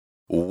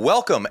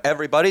Welcome,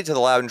 everybody, to the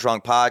Loud and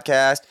Drunk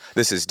podcast.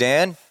 This is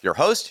Dan, your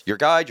host, your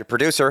guide, your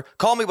producer.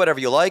 Call me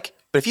whatever you like,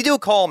 but if you do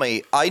call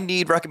me, I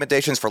need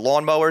recommendations for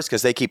lawnmowers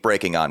because they keep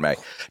breaking on me.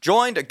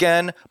 Joined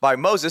again by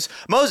Moses.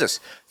 Moses,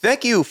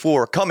 thank you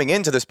for coming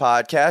into this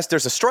podcast.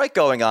 There's a strike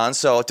going on,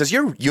 so does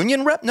your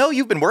union rep know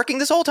you've been working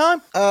this whole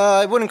time?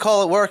 I wouldn't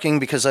call it working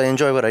because I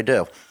enjoy what I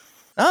do.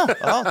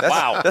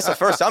 Wow. That's the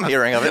first I'm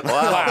hearing of it.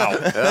 Wow.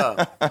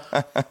 Yeah.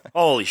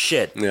 Holy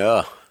shit.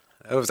 Yeah.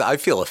 I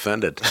feel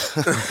offended.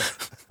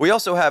 We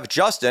also have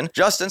Justin.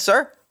 Justin,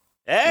 sir?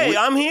 Hey,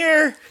 I'm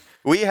here.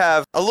 We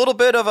have a little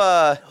bit of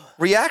a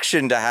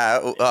reaction to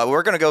have.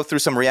 We're going to go through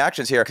some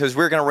reactions here because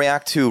we're going to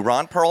react to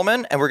Ron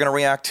Perlman and we're going to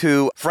react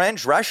to Fran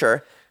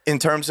Drescher in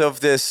terms of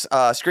this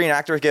Screen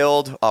Actors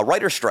Guild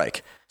writer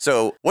strike.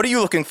 So what are you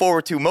looking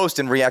forward to most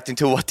in reacting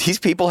to what these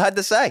people had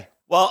to say?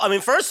 Well, I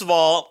mean, first of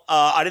all,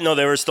 I didn't know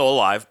they were still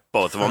alive,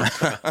 both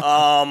of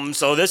them.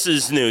 So this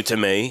is new to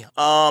me.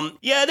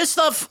 Yeah, this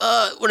stuff,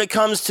 when it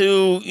comes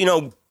to,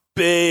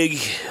 big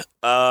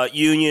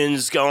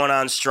unions going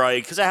on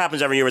strike, because that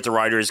happens every year with the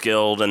Writers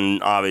Guild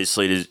and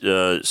obviously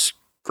the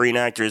Screen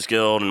Actors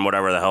Guild and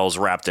whatever the hell's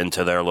wrapped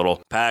into their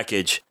little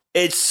package.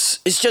 It's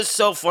just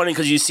so funny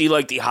because you see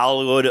like the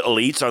Hollywood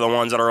elites are the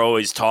ones that are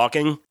always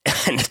talking,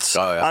 and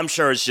I'm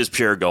sure it's just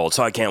pure gold.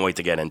 So I can't wait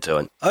to get into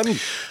it. I'm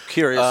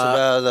curious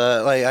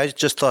about I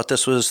just thought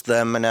this was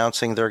them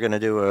announcing they're going to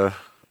do a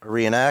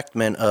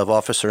reenactment of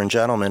Officer and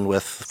Gentleman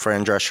with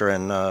Fran Drescher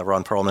and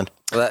Ron Perlman.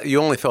 Well,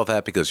 you only thought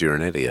that because you're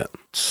an idiot.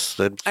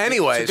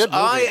 Anyways, it's a good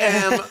movie. I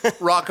am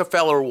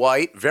Rockefeller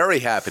White. Very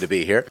happy to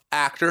be here.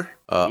 Actor,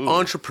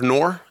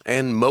 entrepreneur,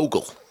 and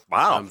mogul.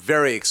 Wow. I'm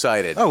very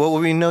excited. Oh, well,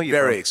 we know you.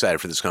 Very excited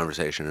for this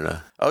conversation.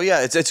 Oh,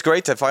 yeah, it's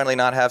great to finally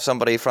not have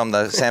somebody from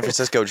the San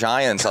Francisco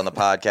Giants on the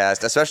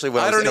podcast, especially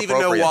when I it's don't even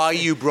know inappropriate. why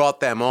you brought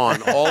them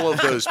on. All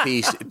of those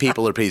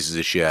people are pieces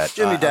of shit.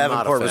 Jimmy I'm not a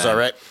Davenport was fan. all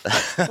right.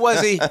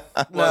 Was he?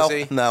 Was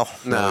he? No,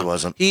 he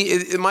wasn't.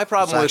 My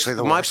problem It's actually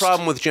the my worst.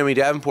 problem with Jimmy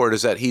Davenport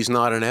is that he's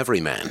not an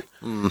everyman.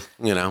 And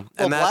that's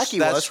Blackie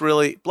was.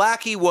 really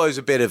Blackie was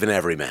a bit of an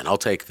everyman. I'll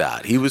take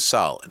that. He was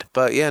solid.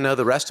 But yeah, no,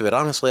 the rest of it,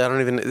 honestly,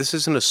 this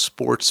isn't a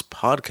sports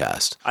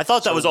podcast. I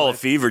thought that was all a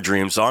fever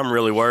dream, so I'm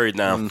really worried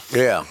now.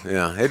 Yeah.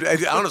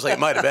 Honestly, it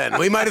might have been.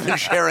 We might have been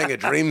sharing a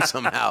dream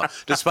somehow,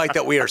 despite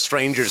that we are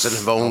strangers and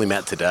have only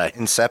met today.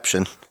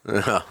 Inception.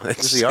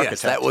 Who's the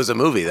architect? that was a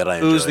movie that I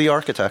enjoyed. Who's the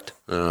architect?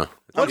 I'm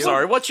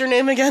sorry, what's your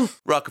name again?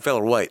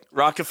 Rockefeller White.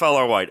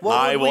 Rockefeller White. Well,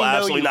 I we will know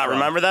absolutely you not from.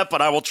 remember that,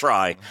 but I will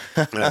try.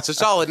 It's a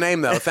solid name,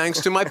 though,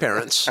 thanks to my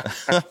parents.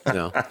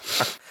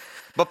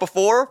 But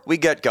before we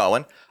get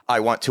going,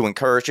 I want to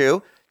encourage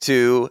you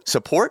to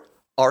support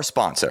our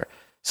sponsor.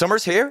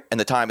 Summer's here, and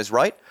the time is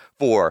right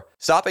for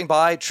stopping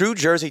by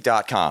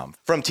TrueJersey.com.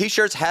 From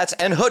t-shirts, hats,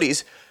 and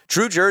hoodies,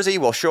 True Jersey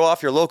will show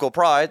off your local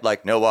pride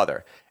like no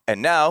other.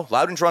 And now,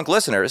 Loud and Drunk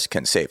listeners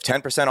can save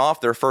 10%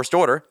 off their first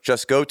order.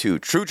 Just go to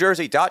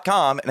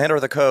TrueJersey.com and enter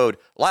the code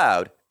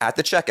LOUD at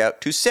the checkout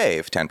to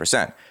save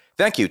 10%.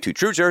 Thank you to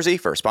True Jersey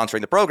for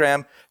sponsoring the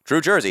program.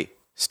 True Jersey,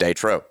 stay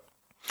true.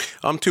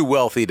 I'm too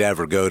wealthy to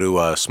ever go to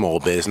a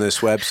small business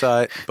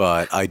website,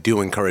 but I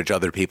do encourage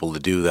other people to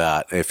do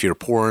that. If you're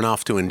poor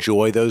enough to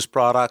enjoy those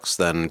products,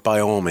 then by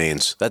all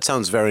means. That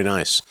sounds very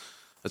nice.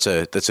 That's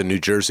a New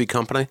Jersey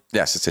company?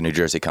 Yes, it's a New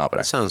Jersey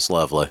company. That sounds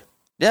lovely.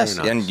 Yes,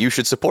 Very nice. and you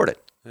should support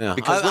it. Yeah.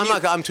 Because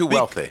I'm too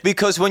wealthy.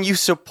 Because when you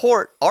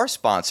support our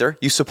sponsor,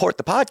 you support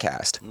the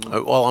podcast.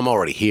 Well, I'm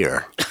already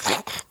here.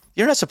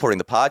 You're not supporting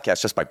the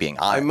podcast just by being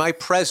on. My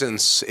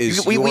presence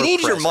is We your need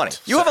your presence. money.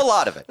 You have a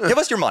lot of it. Give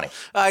us your money.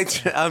 Do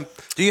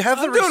you have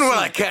the I'm doing receipt? what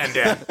I can,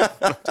 Dan.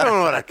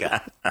 Doing what I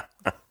can.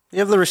 You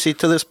have the receipt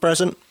to this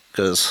present?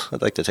 Because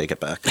I'd like to take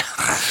it back.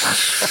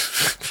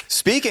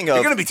 Speaking You're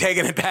of going to be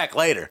taking it back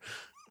later.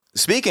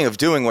 Speaking of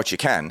doing what you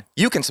can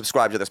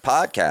subscribe to this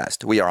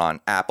podcast. We are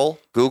on Apple,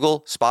 Google,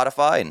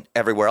 Spotify, and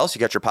everywhere else you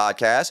get your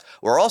podcasts.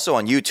 We're also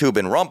on YouTube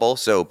and Rumble,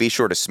 so be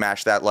sure to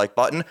smash that like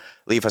button,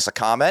 leave us a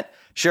comment,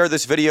 share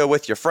this video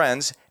with your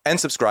friends, and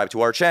subscribe to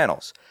our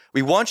channels.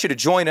 We want you to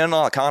join in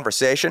on a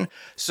conversation,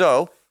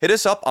 so hit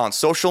us up on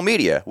social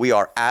media. We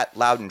are at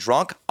Loud and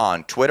Drunk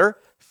on Twitter,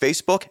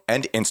 Facebook,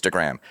 and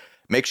Instagram.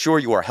 Make sure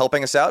you are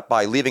helping us out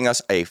by leaving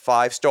us a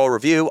 5-star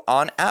review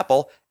on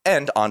Apple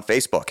and on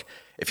Facebook.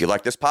 If you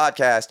like this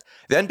podcast,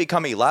 then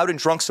become a Loud and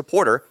Drunk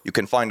supporter. You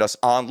can find us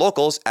on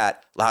Locals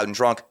at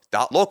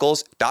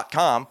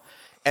loudanddrunk.locals.com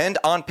and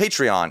on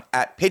Patreon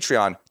at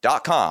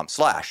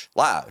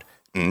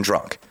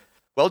patreon.com/loudanddrunk.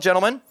 Well,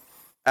 gentlemen,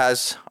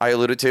 as I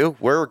alluded to,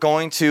 we're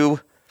going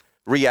to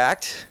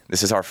react.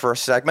 This is our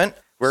first segment.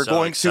 We're So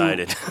going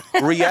excited.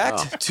 to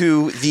react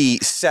to the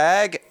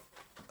SAG-AFTRA?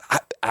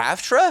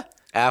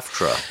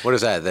 AFTRA. What is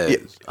that?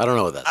 I don't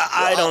know what that is.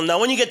 I don't know.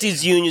 When you get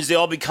these unions, they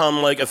all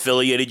become like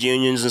affiliated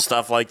unions and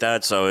stuff like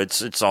that. So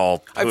it's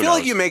all. I feel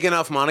like you make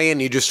enough money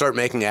and you just start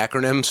making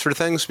acronyms for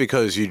things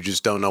because you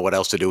just don't know what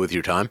else to do with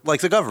your time. Like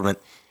the government.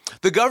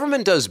 The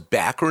government does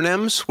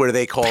backronyms where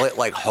they call it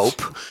like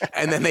hope,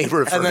 and then they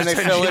reverse And then they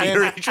fill it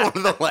in. each one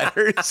of the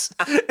letters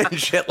and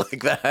shit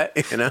like that,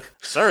 you know?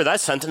 Sir, that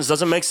sentence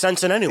doesn't make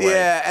sense in any way.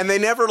 Yeah, and they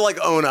never like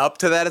own up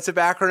to that it's a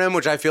backronym,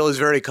 which I feel is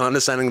very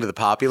condescending to the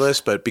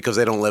populace, but because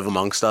they don't live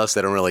amongst us,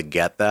 they don't really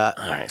get that.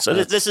 All right, so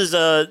this is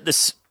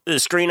the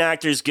Screen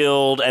Actors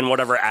Guild and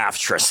whatever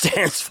AFTRA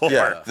stands for.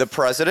 Yeah, the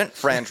president,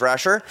 Fran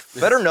Drescher,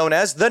 better known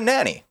as the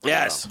nanny.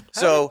 Yes.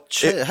 So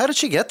How did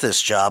she get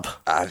this job?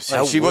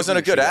 she wasn't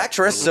a good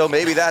actress, so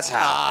maybe that's how.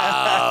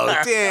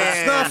 Oh, damn.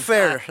 It's not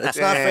fair. It's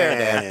not fair,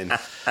 Dan.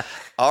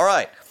 All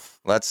right,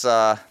 let's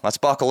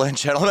buckle in,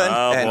 gentlemen,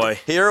 Oh, and boy.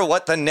 hear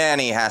what the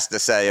nanny has to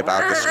say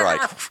about the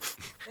strike.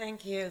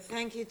 Thank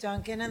you,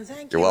 Duncan, and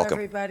thank You're you, welcome.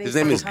 everybody. His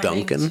name for is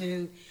coming Duncan.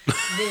 To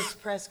this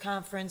press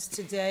conference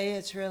today,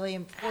 it's really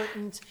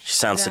important. She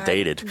sounds that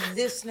sedated.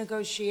 This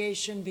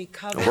negotiation be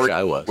covered. We're-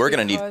 I was. We're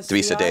gonna need because to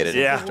be the eyes sedated of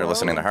Yeah. the after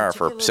listening to world, her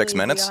for 6 particularly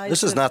minutes. the eyes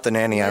This is of not the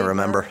nanny I labor,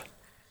 remember.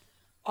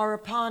 Are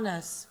upon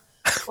us.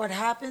 What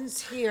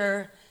happens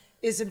here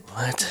is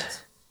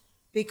important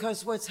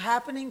because what's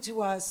happening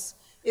to us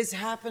is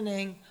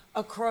happening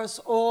across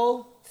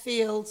all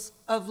fields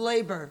of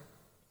labor.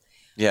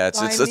 Yeah, it's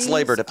By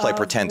labor to means play of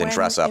pretend and when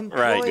dress up.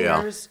 Right, yeah.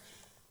 employers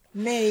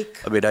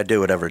make I mean, I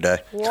do it every day.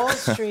 Wall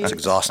Street. It's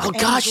exhausting. Oh,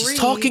 gosh, she's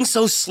talking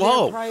so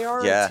slow.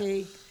 Yeah.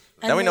 And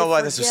Now we know they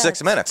why this is 6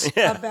 forget minutes.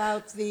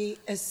 About the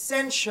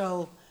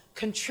essential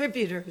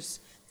contributors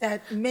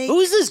that make. Who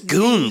is this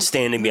goon these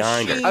standing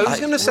behind her? machines I was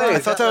going to say, run. I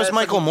thought that was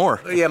Michael Moore.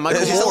 Yeah,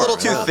 Michael He's a Moore. little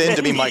too thin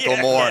to be Michael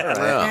Moore.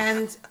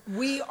 And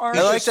we are.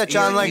 I like that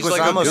John he's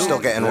like a Leguizamo's goon. still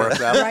getting worked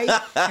out Right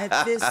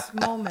at this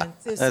moment.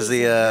 This as is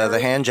the a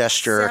very hand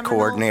gesture seminal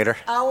coordinator.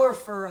 Hour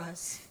for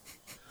us.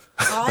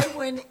 I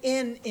went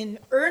in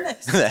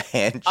earnest. The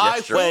hand I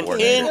gesture went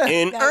coordinator.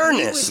 in that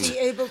earnest. we would be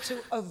able to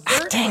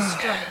avert the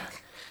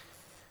strike.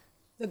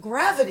 The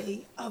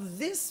gravity of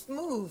this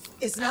move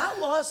is not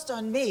lost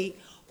on me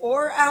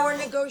or our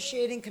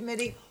negotiating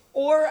committee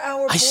or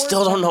our I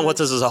still don't know what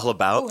this is all who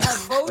about. have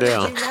voted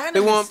Yeah.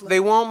 unanimously They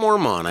want more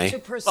money. to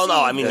proceed Oh,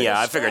 no, I mean, with yeah, the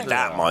I figured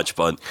strike. that much,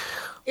 but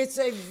It's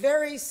a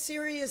very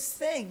serious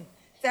thing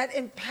that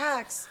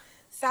impacts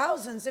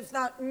thousands, if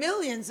not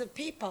millions of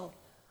people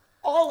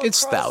all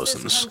It's across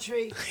thousands. this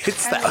country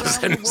It's and around the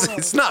thousands. world.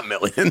 It's not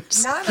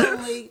millions. Not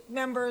only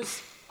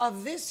members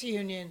of this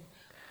union,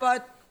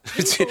 but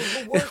people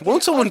who work Won't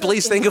in someone other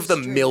please think of the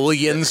industries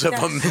millions of that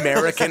service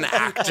American people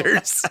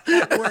actors?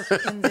 that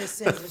work in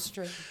this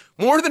industry.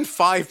 More than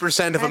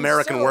 5% of And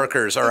American so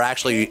workers are it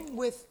actually came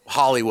with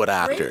Hollywood great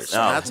actors.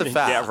 sadness That's a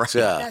fact. Yeah, right.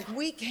 Yeah. that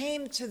we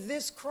came to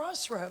this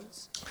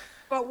crossroads,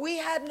 but we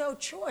had no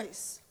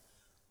choice.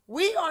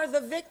 We are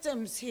the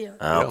victims here.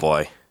 oh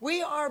boy.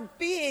 We are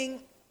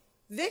being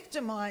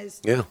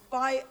victimized Yeah.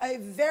 by a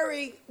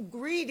very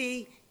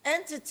greedy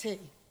entity.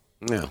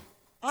 Yeah.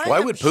 I Why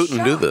am would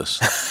Putin do shocked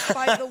this?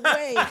 by the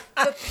way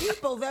the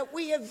people that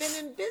we have been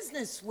in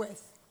business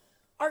with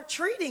are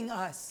treating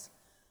us.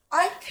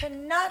 I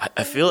cannot.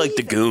 I feel like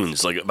the believe it.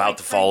 goon's like about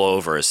to Quite fall frankly,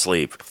 over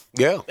asleep.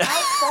 Yeah.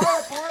 How far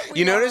apart we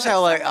You notice are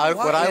how like from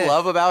what I one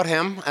love about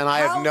him, and I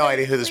have How no they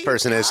idea who this plead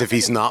person is if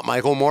he's not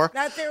Michael Moore,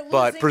 that they're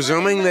but losing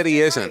presuming money that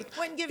he left and isn't, right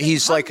when giving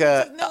he's like a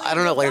hundreds of I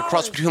don't know, like a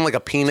cross millions of between like a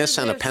penis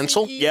to and a their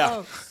pencil.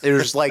 Yeah.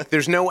 CEOs.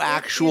 There's no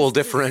actual is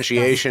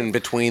differentiation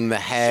between the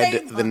head,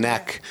 Shame the on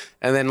neck, them.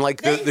 and then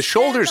like They the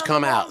shoulders stand on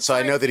come the out. wrong So I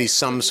side know of that he's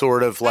some history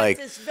sort of at like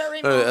this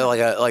very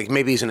moment. like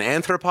maybe he's an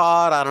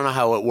anthropod. I don't know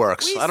how it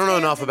works. We I don't know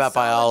stand enough in about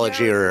biology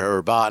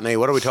or botany.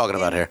 What are we talking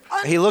about here?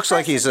 He looks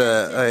like he's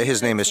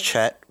his name is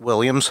Chet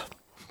Williams.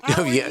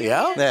 Our Yeah,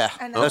 yeah? unions Yeah,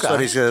 and that's our what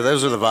he's.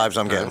 Those are the vibes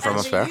I'm getting from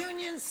and him. the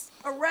unions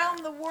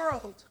around the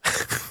world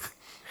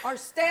are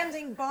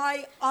standing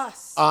by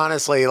us.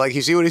 Honestly, like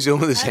you see what he's doing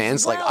with his As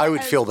hands. Like well I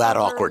would as feel that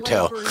other awkward too,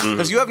 laborers.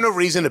 because you have no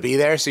reason to be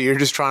there. So you're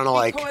just trying to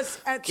like. Because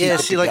at Yeah, some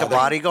is he like a point,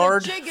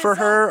 bodyguard the jig is for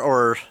her, up.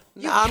 or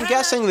You I'm cannot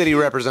guessing that he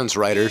keep represents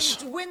writers.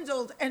 being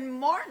dwindled and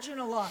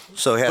marginalized.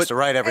 so he has to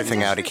write and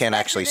everything out? He can't disrespected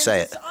actually and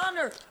say it.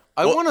 dishonored.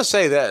 I want to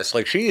say this: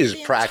 like she is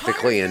The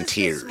practically entire in business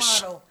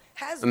tears, model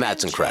has and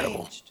that's been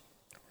incredible. changed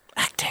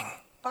Acting.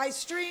 by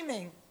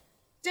streaming,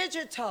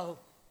 digital.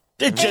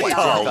 Digital.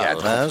 That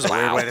was a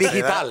weird way to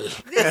say that.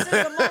 This is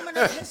a moment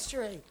of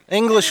history.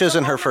 English And it's a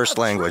isn't her moment first of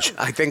language. truth.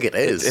 I think it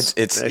is.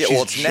 It's She's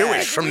well, it's Jewish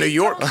Nag. from New We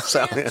York. don't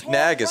So. stand tall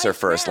Nag is her right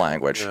first now.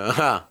 language.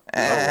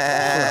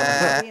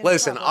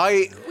 Listen,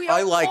 I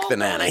like the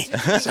nanny,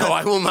 so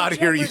I will not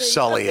hear you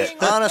sully it.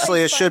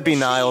 Honestly, it should be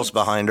Niles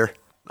behind her.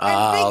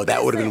 Oh,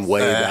 that would have been way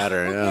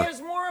better. Who Yeah.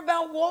 cares more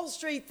about Wall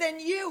Street than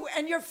you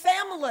and your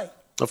family?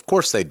 Of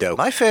course they do.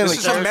 My family This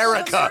is cares.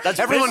 America.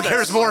 Everyone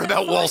cares more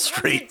about Wall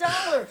Street.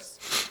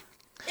 $500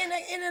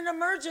 in an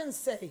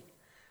emergency.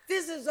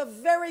 This is a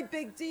very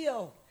big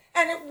deal,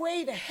 and it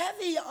weighed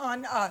heavy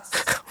on us.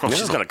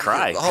 She's gonna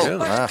cry. Oh,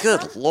 But at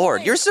good some Lord.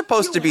 point, You're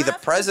supposed you to be the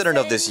have president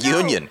of say this no.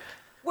 union.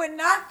 We're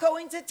not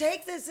going to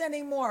take this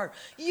anymore.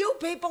 You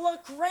people are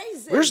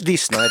crazy. Where's Dee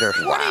Snyder?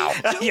 What are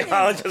you doing? Yeah,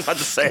 I was just about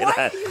to say Why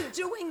that. are you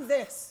doing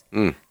this?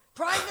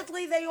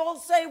 Privately, they all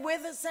say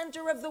we're the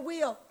center of the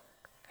wheel.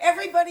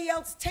 Everybody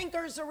else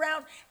tinkers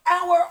around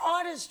our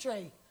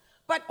artistry.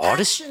 But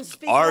actions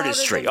speak louder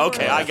Artistry. than Okay,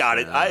 words. I got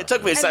it. It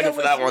took me a And second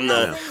for there that was one.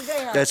 nothing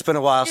there. It's been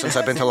a while since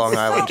I've been to Long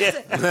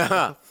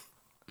Island.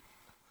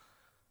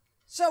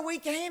 So we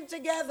came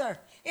together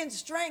in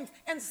strength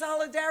and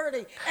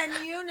solidarity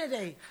and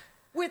unity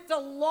with the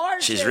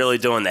largest. She's really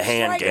doing the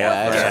hand strike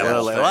gap. force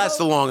Absolutely. Well, that's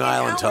the Long in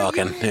Island our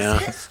talking, union's yeah.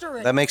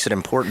 history. That makes it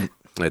important.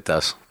 It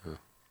does.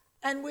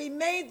 And we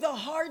made the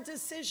hard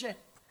decision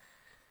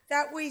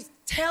that we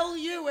tell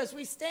you as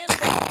we stand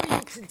before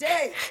you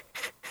today.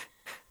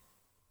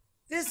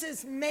 This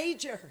is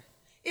major.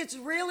 It's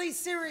really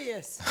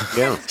serious.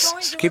 Yeah. And it's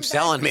going to Keeps impact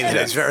telling me that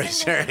every it's very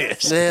single serious.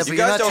 person. Yeah, You but you're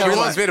guys not don't She telling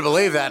wants me to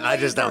believe that, and I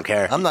just don't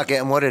care. I'm not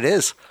getting what it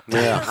is.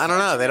 Yeah, I don't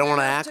know. They don't want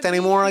to act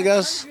anymore, I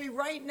guess.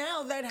 Right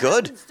now that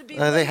Good. happens to be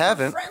They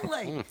haven't.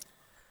 friendly.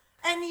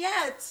 And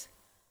yet,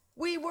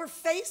 we were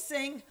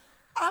facing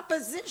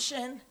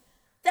opposition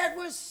that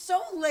was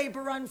so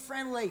labor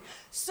unfriendly,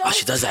 so Oh,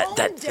 she does that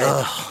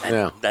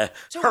Yeah. that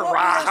To what we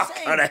hurrah are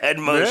saying. kind of head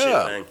motion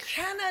Yeah. thing.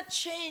 cannot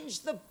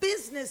change the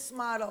business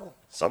model.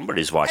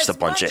 Somebody's watched a as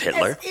bunch of much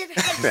Hitler. as it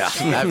has Yeah,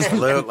 changed.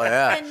 absolutely,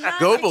 yeah. And not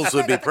Goebbels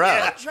would be expect the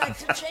proud. contract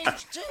to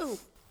change too.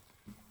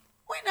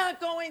 We're not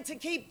going to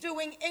keep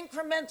doing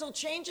incremental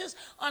changes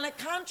on a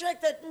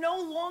contract that no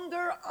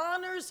longer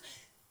honors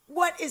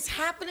what is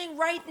happening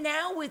right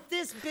now with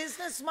this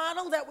business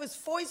model that was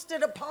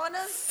foisted upon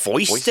us.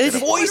 Foisted?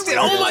 Foisted.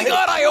 Oh my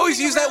God! I always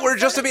use that word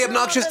just to be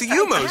obnoxious to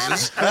you,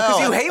 Moses, because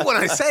you hate when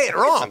I say it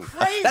wrong.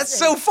 Crazy. That's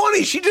so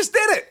funny. She just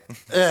did it.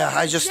 Yeah,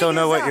 I just don't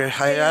know what you're.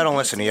 I don't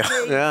listen to you.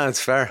 Yeah, it's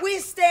fair. We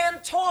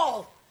stand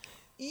tall.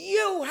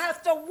 You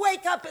have to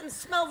wake up and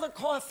smell the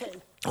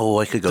coffee. Oh,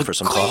 I could go for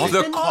some coffee.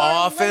 The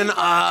coffin?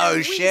 Oh,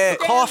 shit.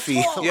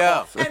 Coffee.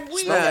 Yeah. And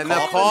we Yeah, no,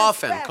 demand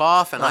coffin. respect.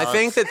 I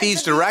think that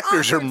these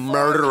directors are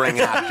murdering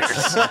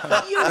actors.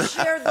 You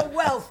share the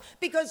wealth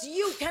because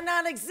you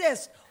cannot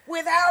exist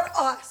without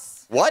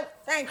us. What?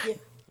 Thank you.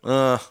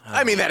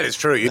 I mean, that is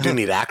true. You do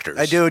need actors.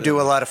 I do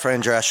a lot of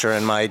Fran Drescher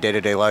in my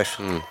day-to-day life.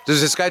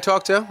 Does this guy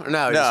talk too? Or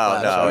no?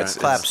 No,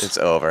 Claps. it's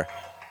over.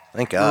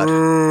 Thank God.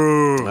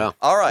 Well,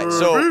 All right,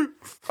 so,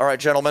 all right,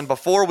 gentlemen,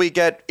 before we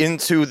get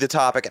into the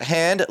topic at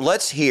hand,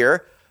 let's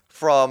hear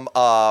from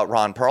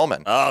Ron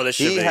Perlman. Oh, this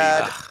should he be-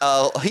 had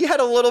he had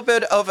a little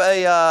bit of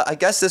a I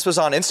guess this was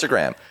on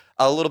Instagram,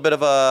 a little bit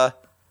of a,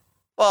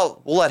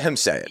 well, we'll let him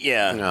say it.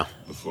 Yeah. no.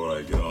 Before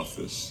I get off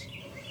this,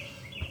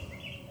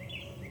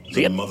 See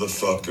the it?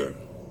 motherfucker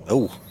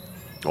Oh,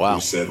 Wow.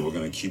 who said we're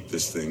gonna keep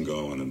this thing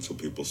going until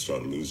people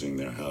start losing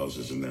their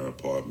houses and their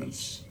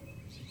apartments.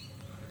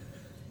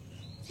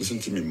 Listen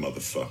to me,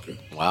 motherfucker.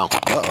 Wow.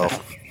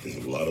 There's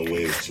a lot of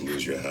ways to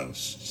lose your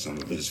house. Some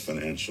of it is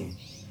financial,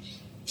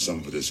 some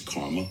of it is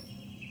karma,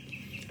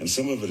 and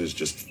some of it is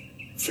just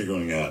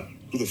figuring out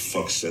who the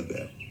fuck said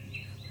that.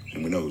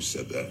 And we know who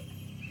said that.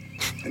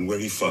 And where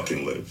he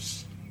fucking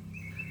lives.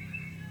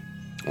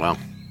 Wow.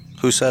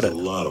 who said There's it?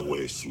 a lot of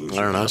ways to lose I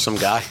your don't know. house. Some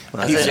guy.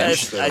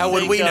 I How would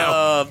think, we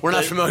know? We're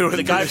not the- familiar with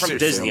the guy from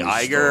producers. Disney,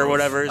 Iger or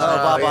whatever. his name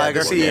Bob is. Iger.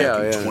 We're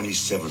CEO, making yeah.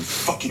 $27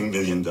 fucking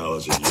million a year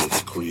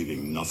for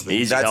creating nothing.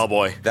 Easy,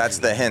 Hellboy. That's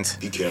the hint.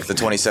 Be careful. The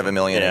 27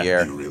 million Yeah. a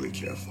year. Be really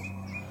careful.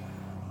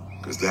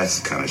 Because that's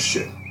the kind of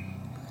shit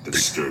that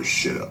stirs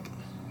shit up.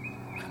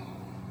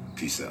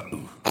 Peace out.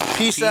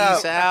 Peace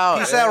out. out.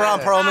 Peace out, Ron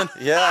Perlman.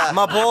 Yeah.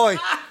 My boy.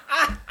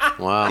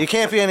 Wow. You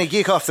can't be any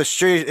geek off the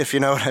street if you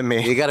know what I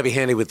mean. You got to be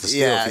handy with the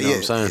steel, if you know what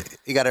I'm saying.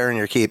 You got to earn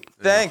your keep.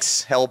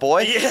 Thanks,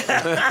 Hellboy.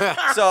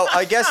 Yeah. So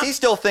I guess he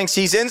still thinks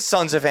he's in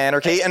Sons of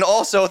Anarchy, and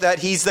also that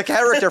he's the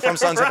character from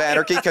Sons of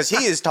Anarchy because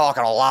he is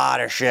talking a lot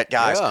of shit,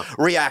 guys. Yeah.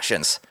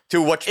 Reactions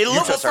to what It you looks,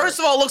 well, just heard. first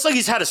of all, it looks like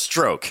he's had a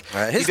stroke.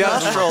 His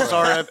nostrils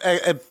are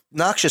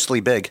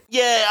obnoxiously big.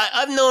 Yeah,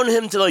 I've known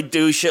him to like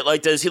do shit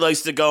like this. He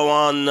likes to go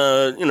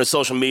on,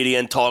 social media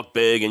and talk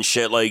big and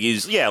shit. Like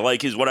he's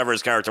whatever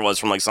his character was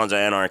from like Sons of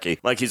Anarchy.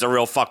 Like he's a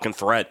real fucking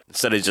threat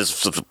instead of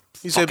just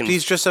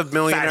He's just a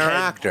millionaire fathead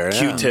actor. Yeah.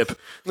 Q-tip.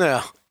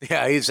 Yeah.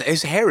 Yeah,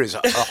 his hair is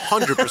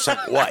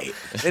 100% white.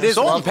 It is.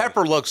 Salt and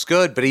Pepper looks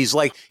good, but he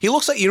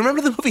looks like, you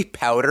remember the movie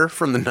Powder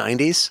from the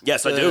 90s?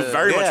 Yes, I do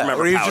very much remember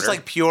where he was Powder. just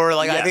like pure,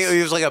 like I Yes. think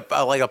he was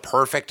like a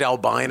perfect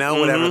albino,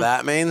 whatever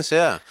that means.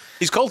 Yeah,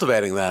 he's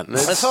cultivating that. And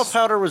I it's- thought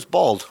Powder was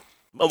bald.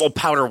 Well,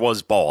 Powder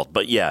was bald,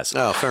 but yes.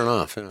 Oh, fair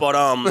enough. Yeah.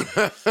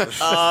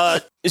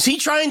 But is he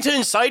trying to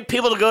incite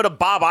people to go to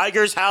Bob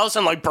Iger's house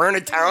and like burn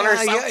it down or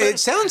something? Yeah, it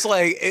sounds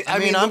like. I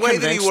mean, I'm the way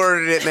that he convinced.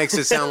 worded it makes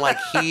it sound like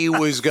he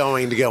was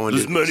going to go and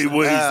There's do many this.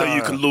 ways that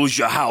you can lose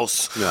your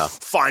house. Yeah.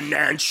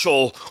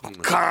 Financial,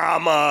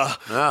 karma.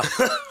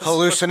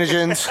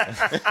 Hallucinogens.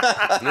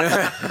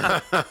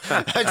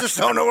 I just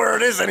don't know where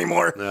it is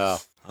anymore. Yeah.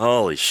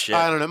 Holy shit.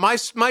 I don't know.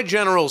 My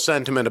general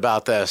sentiment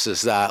about this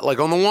is that, like,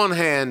 on the one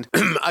hand,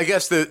 I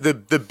guess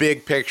the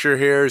big picture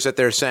here is that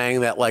they're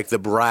saying that, like, the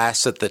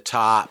brass at the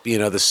top, you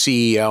know, the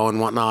CEO and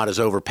whatnot is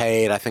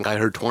overpaid. I think I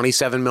heard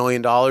 $27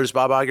 million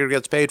Bob Iger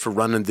gets paid for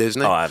running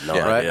Disney. I have no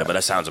idea, but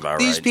that sounds about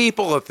These right.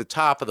 people at the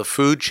top of the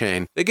food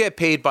chain, they get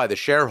paid by the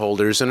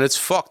shareholders, and it's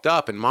fucked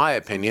up, in my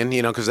opinion,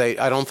 you know, because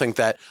I don't think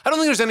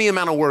there's any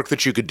amount of work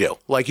that you could do.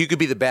 Like, you could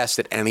be the best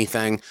at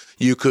anything.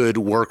 You could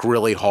work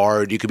really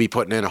hard. You could be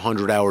putting in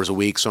 100 hours a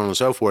week, so on and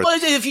so forth. Well,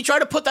 if you try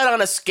to put that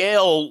on a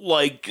scale,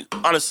 like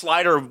on a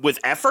slider with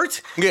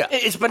effort,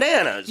 it's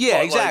bananas. Yeah,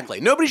 But, exactly.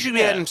 like, Nobody should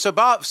be adding. So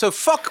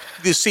fuck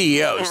the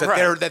CEOs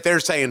that they're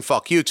saying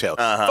fuck you to.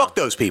 Fuck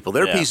those people.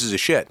 They're pieces of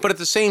shit. But at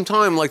the same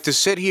time, like, to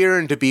sit here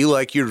and to be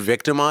like you're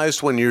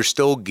victimized when you're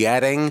still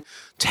getting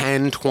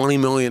 $10-20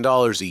 million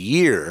a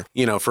year,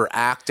 you know, for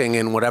acting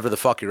in whatever the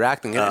fuck you're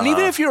acting in. And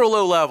even if you're a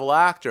low-level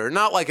actor,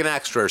 not like an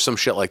extra or some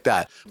shit like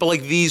that, but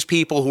like these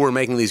people who are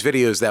making these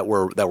videos that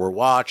we're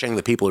watching,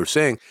 the people who are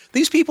seeing,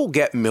 these people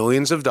get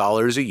millions of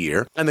dollars a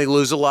year, and they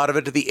lose a lot of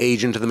it to the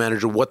agent, to the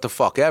manager, what the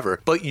fuck ever.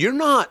 But you're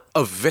not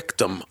a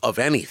victim of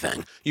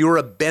anything. You're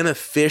a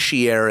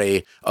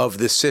beneficiary of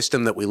the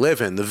system that we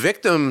live in. The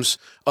victims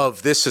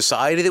of this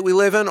society that we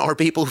live in are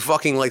people who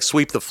fucking like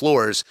sweep the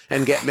floors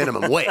and get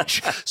minimum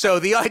wage. So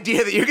the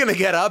idea that you're going to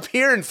get up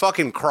here and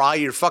fucking cry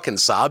your fucking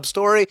sob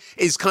story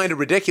is kind of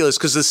ridiculous,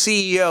 because the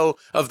CEO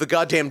of the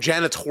goddamn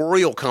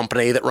janitorial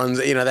company that runs,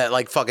 you know, that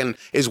like fucking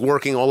is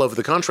working all over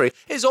the country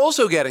is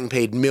also getting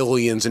paid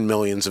millions and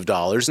millions of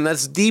dollars, and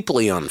that's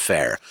deeply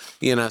unfair.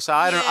 You know, so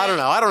I don't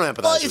know. I don't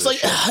empathize. Well, with it's this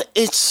like shit.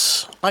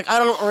 it's like I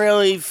don't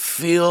really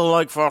feel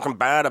like fucking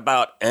bad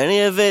about any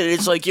of it.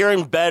 It's like you're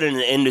embedded in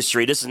the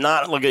industry. This is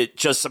not like a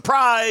just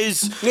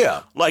surprise.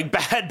 Yeah. Like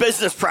bad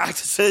business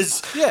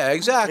practices. Yeah,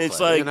 exactly. It's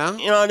like, you know?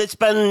 and it's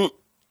been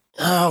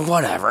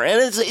whatever.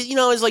 And it's, you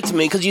know, it's like to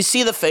me, because you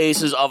see the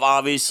faces of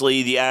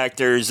obviously the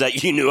actors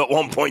that you knew at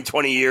one point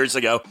 20 years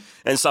ago,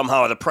 and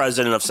somehow the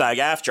president of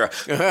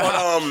SAG-AFTRA.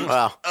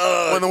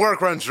 But, when the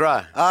work runs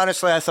dry.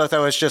 Honestly, I thought that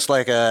was just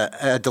like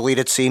a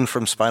deleted scene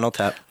from Spinal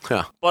Tap.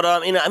 Yeah. But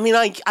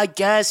I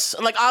guess,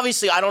 like,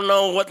 obviously I don't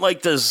know what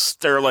like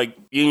their like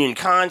union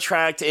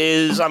contract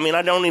is. I mean,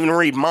 I don't even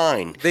read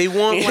mine. They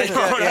want like You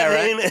know what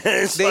I mean?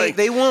 It's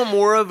they want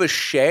more of a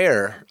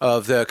share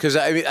of the, because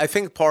I mean I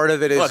think part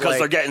of it is because like,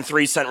 they're getting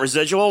 3 cent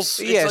residuals.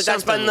 Yeah, It's like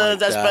that's something been like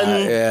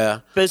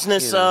that.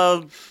 business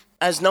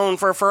as known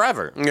for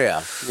forever.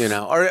 Yeah, you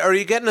know, are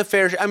you getting a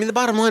fair share? I mean, the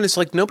bottom line is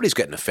like nobody's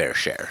getting a fair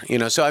share, you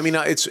know. So I mean,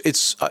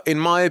 it's in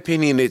my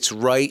opinion, it's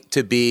right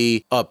to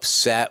be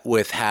upset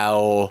with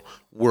how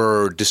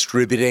we're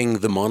distributing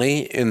the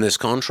money in this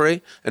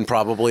country and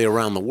probably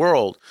around the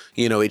world.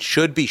 You know, it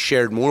should be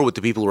shared more with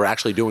the people who are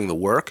actually doing the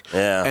work.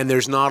 Yeah. And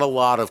there's not a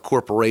lot of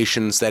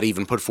corporations that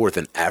even put forth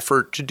an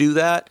effort to do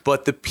that.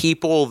 But the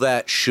people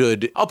that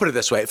should, I'll put it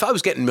this way, if I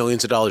was getting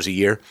millions of dollars a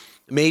year,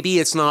 maybe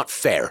it's not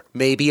fair.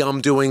 Maybe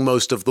I'm doing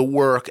most of the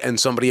work and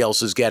somebody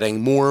else is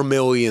getting more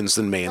millions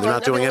than me and they're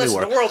not doing any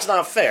work. The world's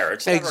not fair.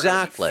 It's never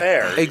Exactly.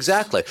 fair.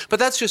 Exactly. But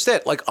that's just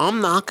it. Like,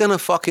 I'm not going to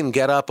fucking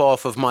get up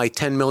off of my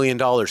 $10 million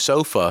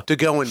sofa to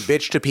go and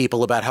bitch to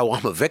people about how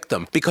I'm a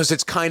victim, because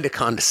it's kind of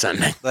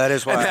condescending. That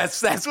is why. And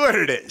that's what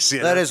it is.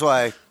 You That know? is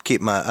why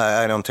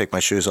I don't take my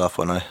shoes off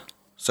when I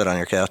sit on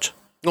your couch.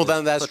 Well,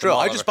 then that's true.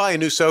 I just buy a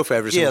new sofa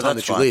every single time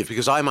that you leave,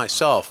 because I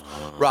myself,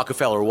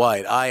 Rockefeller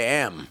White, I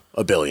am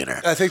a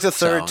billionaire. I think the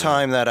third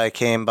time that I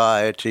came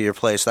by to your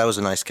place, that was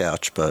a nice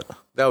couch, but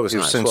That was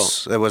nice.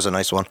 since it was a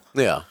nice one.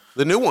 Yeah.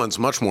 The new one's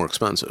much more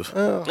expensive.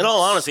 In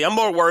all honesty, I'm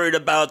more worried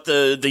about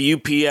the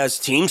UPS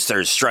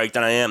Teamsters strike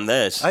than I am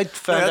this. I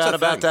found that's out a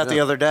about thing, that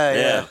the other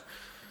day. yeah.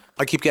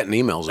 I keep getting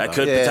emails That about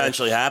could it.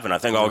 potentially happen. I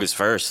think August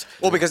 1st.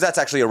 Well, because that's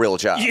actually a real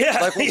job. Yeah,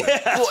 Like,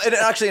 yeah. Well, it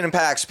actually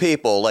impacts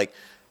people. Like,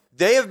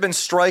 they have been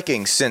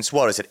striking since,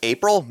 what is it,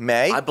 April,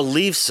 May? I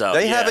believe so.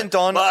 They yeah. haven't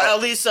done- Well,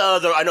 at least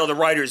I know the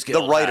Writers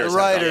Guild. The Writers has. The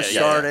writers Yeah.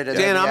 started. and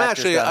Dan, then the I'm actors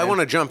actually, got I in. want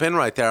to jump in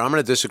right there. I'm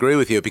going to disagree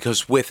with you,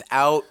 because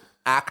without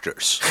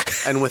actors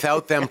and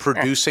without them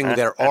producing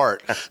their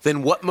art,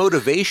 then what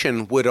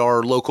motivation would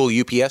our local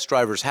UPS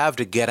drivers have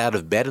to get out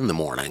of bed in the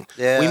morning?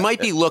 Yeah. We might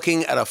be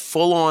looking at a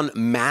full-on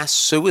mass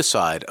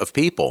suicide of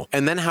people.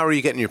 And then how are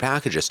you getting your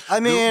packages?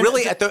 I mean,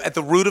 really at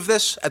the root of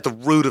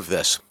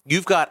this,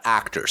 you've got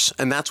actors,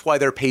 and that's why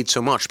they're paid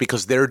so much,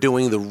 because they're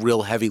doing the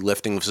real heavy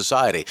lifting of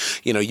society.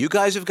 You know, you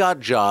guys have got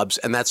jobs,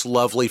 and that's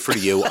lovely for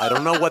you. I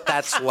don't know what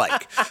that's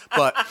like,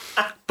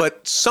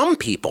 but some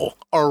people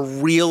are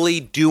really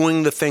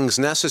doing the things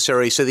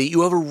necessary so that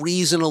you have a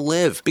reason to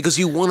live, because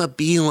you want to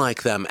be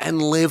like them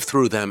and live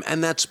through them,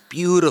 and that's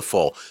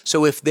beautiful.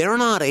 So if they're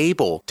not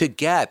able to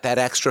get that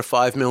extra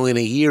 $5 million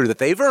a year that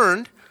they've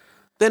earned,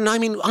 then, I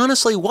mean,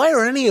 honestly, why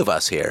are any of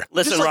us here?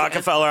 Listen, Just like-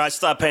 Rockefeller, I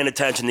stopped paying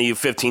attention to you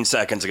 15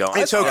 seconds ago.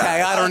 It's okay.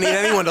 I don't need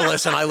anyone to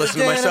listen. I listen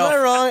to Dan, myself. am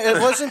I wrong?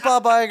 It wasn't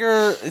Bob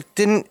Iger.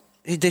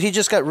 Did he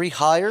just get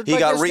rehired? He by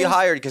got Disney?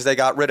 rehired because they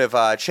got rid of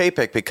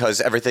Chapek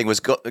because everything was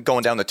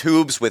going down the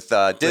tubes with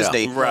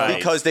Disney. Right.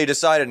 Because they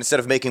decided instead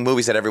of making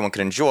movies that everyone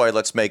could enjoy,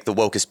 let's make the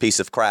wokest piece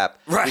of crap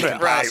we can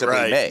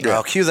possibly make.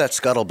 I'll cue that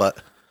scuttlebutt.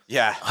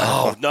 Yeah.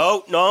 Oh,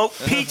 no,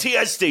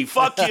 PTSD.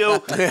 Fuck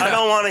you. I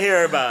don't want to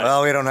hear about it.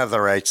 Well, we don't have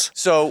the rights.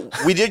 So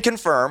we did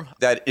confirm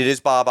that it is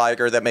Bob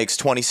Iger that makes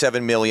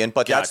 $27 million,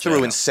 but that's Gotcha.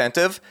 through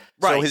incentive.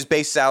 So Right. his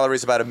base salary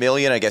is about $1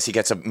 million. I guess he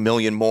gets $1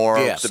 million more,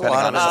 Yeah. depending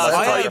on his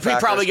other He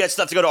factors. probably gets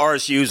stuff to go to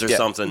RSUs or Yeah.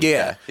 something.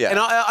 Yeah. Yeah. And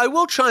I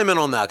will chime in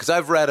on that because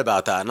I've read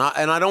about that.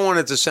 And I don't want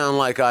it to sound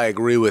like I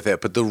agree with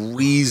it, but the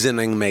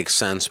reasoning makes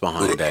sense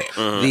behind it.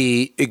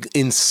 The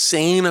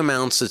insane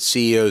amounts that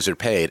CEOs are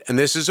paid. And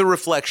this is a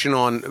reflection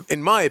on,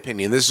 in my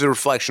opinion, this is a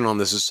reflection on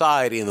the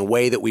society and the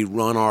way that we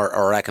run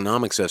our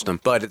economic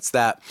system. But it's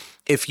that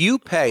if you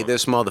pay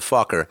this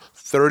motherfucker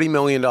 $30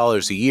 million a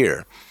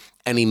year,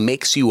 and he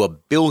makes you $1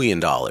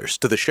 billion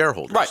to the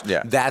shareholders. Right.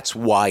 Yeah. That's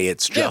why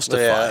it's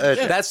justified.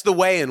 Yeah. That's the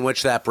way in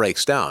which that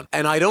breaks down.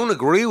 And I don't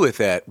agree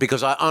with it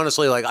because I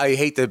honestly, I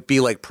hate to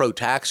be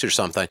pro-tax or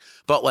something,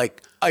 but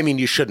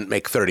you shouldn't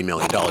make $30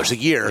 million a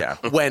year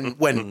when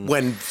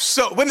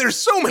there's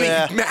so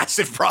many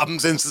massive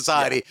problems in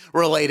society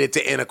related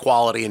to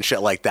inequality and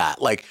shit like that.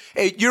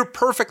 You're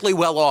perfectly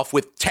well off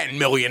with $10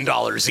 million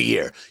a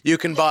year. You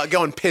can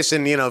go and piss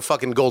in,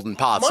 fucking golden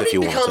pots if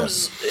you want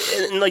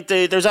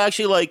to. There's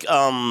actually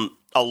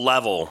a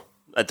level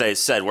that they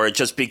said where it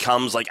just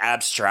becomes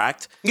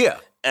abstract. Yeah.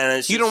 And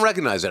it's You don't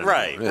recognize it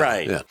anymore.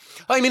 Right. Yeah.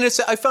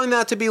 I find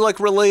that to be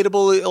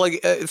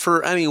relatable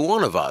for any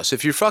one of us.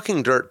 If you're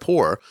fucking dirt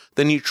poor,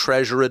 then you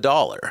treasure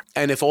 $1.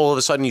 And if all of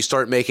a sudden you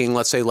start making,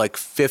 let's say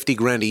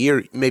 $50,000 a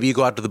year, maybe you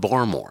go out to the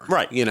bar more.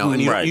 Right.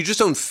 And you just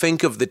don't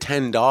think of the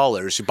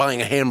 $10 you're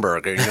buying a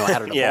hamburger, out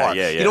at a bar.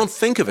 Yeah. You don't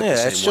think of it the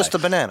same it's just way.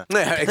 a banana.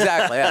 Yeah,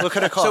 exactly. Yeah. What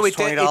could it cost,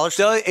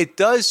 $20? It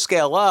does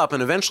scale up,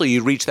 and eventually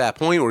you reach that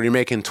point where you're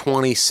making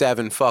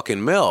 27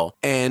 fucking mil,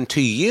 and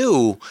to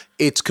you,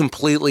 it's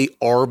completely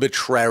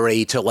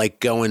arbitrary to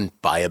go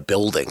and buy a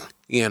building.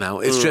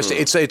 It's just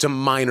it's a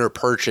minor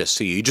purchase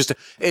to you.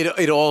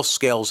 It all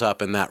scales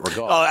up in that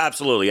regard. Oh,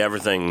 absolutely.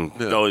 Everything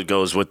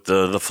goes with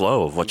the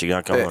flow of what you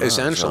got going on.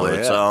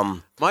 Essentially, So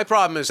it's, my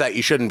problem is that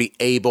you shouldn't be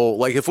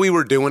able, if we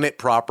were doing it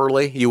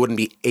properly, you wouldn't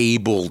be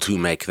able to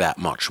make that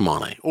much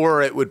money,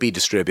 or it would be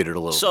distributed a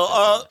little.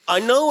 So I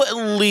know at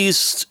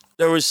least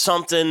there was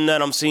something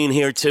that I'm seeing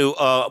here too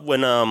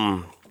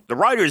when the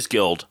Writers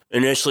Guild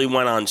initially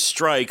went on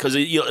strike because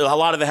a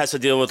lot of it has to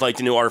deal with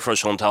the new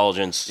artificial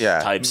intelligence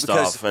type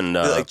stuff and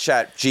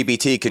Chat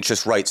GBT can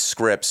just write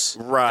scripts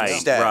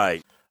instead.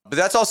 Right. But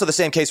that's also the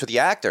same case with the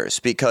actors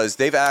because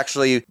they've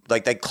actually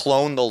they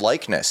clone the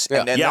likeness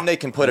and then they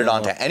can put it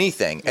onto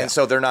anything, and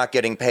so they're not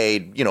getting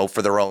paid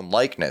for their own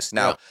likeness.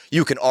 Now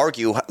you can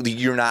argue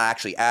you're not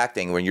actually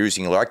acting when you're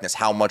using your likeness.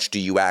 How much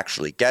do you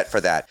actually get for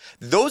that?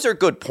 Those are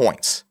good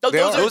points.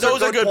 Those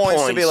are good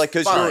points to be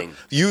because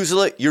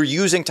you're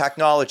using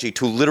technology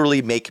to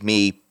literally make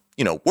me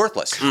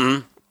worthless.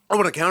 Mm-hmm. I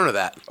want to counter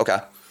that. Okay.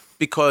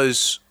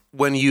 Because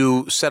when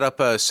you set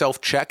up a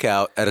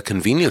self-checkout at a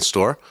convenience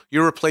store,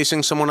 you're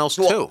replacing someone else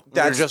too.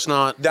 You're just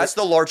not. That's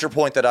the larger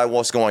point that I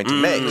was going to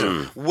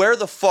make. Where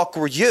the fuck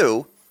were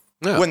you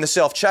when the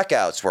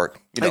self-checkouts were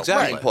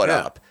being put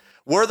up?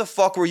 Where the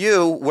fuck were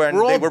you when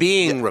we're they all were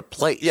being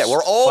replaced? Yeah,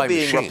 we're all by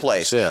being machines.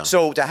 replaced. Yeah.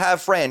 So to have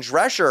Fran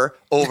Drescher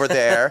over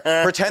there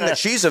pretend that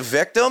she's a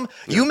victim,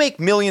 you make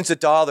millions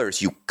of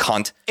dollars, you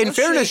cunt. In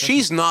fairness,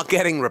 she's not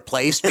getting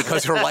replaced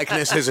because her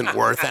likeness isn't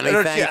worth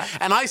anything. Yeah.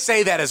 And I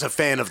say that as a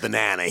fan of The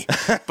Nanny,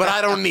 but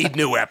I don't need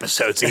new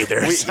episodes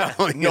either.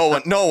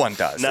 No one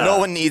does. No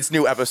one needs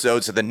new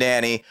episodes of The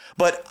Nanny.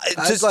 But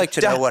I'd like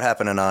to know what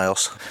happened to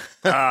Niles.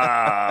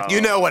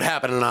 You know what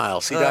happened to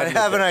Niles. I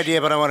have an idea,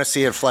 but I want to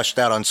see it fleshed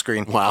out on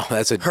screen. Wow,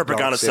 that's a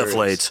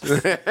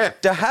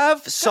Herpagonocephalates. to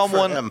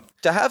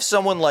have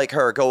someone like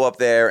her go up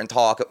there and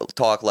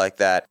talk like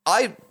that,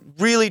 I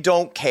really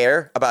don't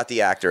care about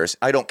the actors.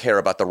 I don't care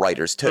about the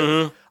writers too.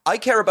 Mm-hmm. I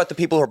care about the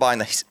people who are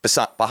behind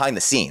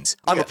the scenes.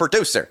 I'm a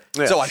producer,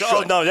 so I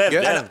should.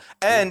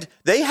 And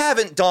they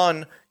haven't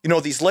done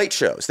these late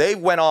shows. They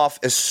went off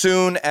as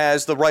soon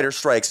as the writer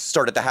strikes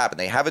started to happen.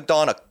 They haven't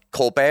done a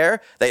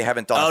Colbert. They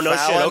haven't done a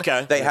Fallon.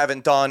 Okay. They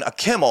haven't done a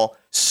Kimmel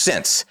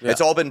since. Yeah. It's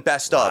all been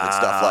best of and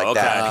stuff like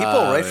that.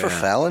 People write for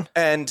Fallon?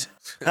 And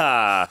he's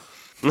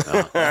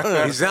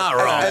not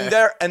wrong.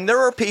 And there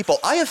are people.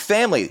 I have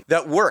family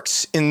that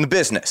works in the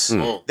business.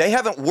 They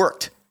haven't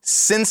worked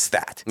since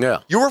that. Yeah.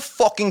 You're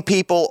fucking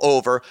people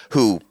over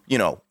who,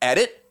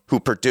 edit, who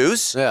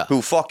produce,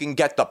 who fucking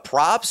get the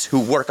props, who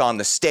work on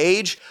the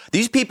stage.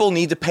 These people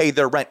need to pay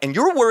their rent. And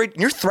you're worried,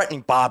 you're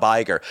threatening Bob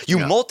Iger, you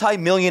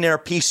multi-millionaire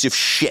piece of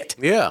shit.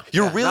 Yeah.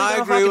 You're really going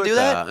to fucking do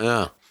that?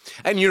 Yeah.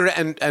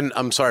 And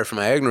I'm sorry for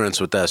my ignorance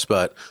with this,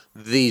 but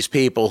these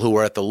people who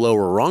are at the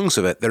lower rungs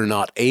of it, they're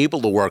not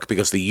able to work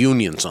because the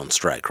union's on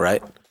strike,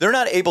 right? They're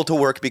not able to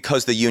work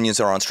because the unions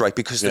are on strike,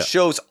 because the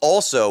shows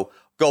also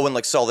go in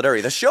like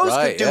solidarity. The shows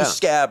could do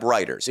scab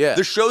writers. Yeah.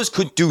 The shows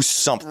could do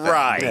something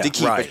to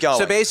keep it going.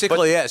 So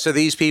basically, so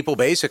these people,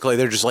 basically,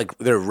 they're just like,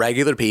 they're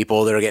regular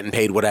people. They're getting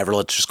paid whatever.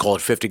 Let's just call it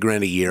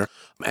 $50,000 a year.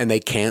 And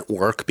they can't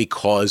work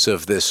because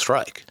of this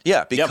strike.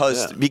 Yeah,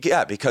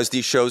 because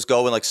these shows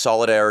go in like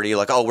solidarity,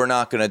 like, oh, we're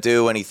not going to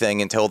do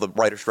anything until the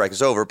writer's strike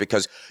is over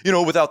because,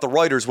 without the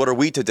writers, what are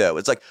we to do?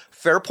 It's like,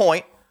 fair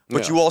point,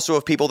 but you also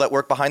have people that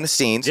work behind the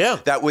scenes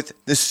that with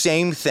the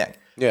same thing.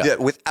 Yeah. That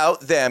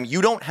without them,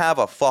 you don't have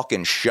a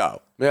fucking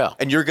show. Yeah.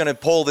 And you're going to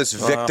pull this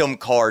victim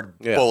card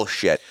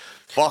bullshit.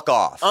 Fuck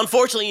off.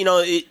 Unfortunately,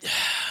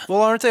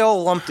 Well, aren't they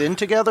all lumped in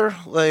together?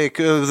 Like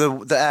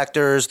the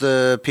actors,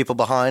 the people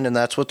behind, and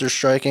that's what they're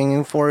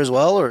striking for as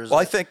well? Or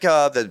I think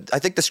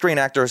the Screen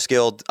Actors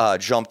Guild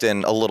jumped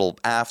in a little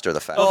after the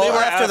fact. Oh, they were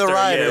after the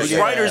writers. Yeah. It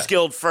was Writers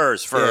Guild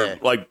first for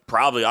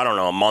probably, I don't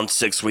know, a month,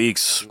 6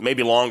 weeks,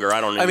 maybe longer. I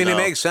don't know. It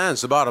makes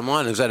sense. The bottom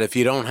line is that if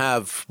you don't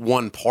have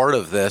one part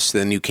of this,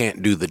 then you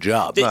can't do the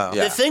job.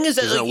 The thing is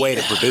that there's no way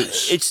to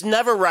produce. It's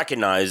never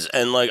recognized.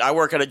 And I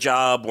work at a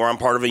job where I'm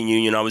part of a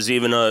union. I was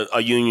even a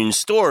union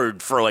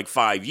steward for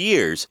 5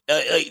 years.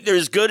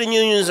 There's good in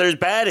unions, there's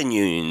bad in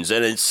unions,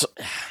 and it's.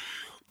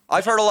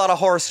 I've heard a lot of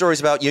horror stories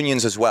about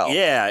unions as well.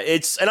 Yeah,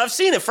 and I've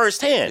seen it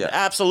firsthand,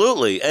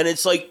 absolutely. And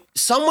it's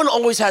someone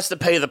always has to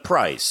pay the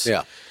price.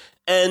 Yeah,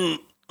 and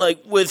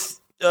with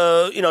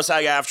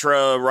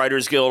SAG-AFTRA,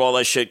 Writers Guild, all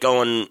that shit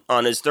going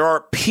on, there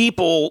are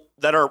people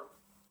that are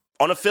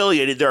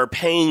unaffiliated, they're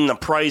paying the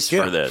price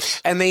for this.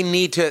 And they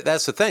need to,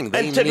 that's the thing.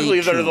 And typically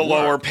they're the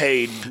lower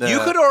paid. You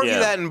could argue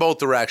that in both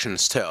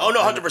directions too. Oh,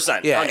 no,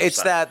 100%. Yeah, 100%.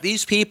 It's that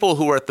these people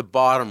who are at the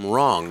bottom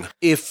rung,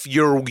 if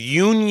your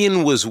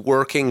union was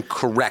working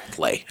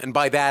correctly, and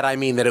by that I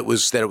mean that it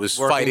was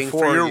fighting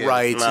for your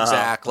rights,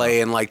 exactly,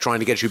 and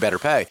trying to get you better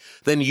pay,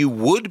 then you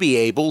would be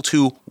able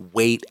to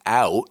wait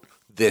out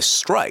this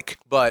strike.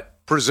 But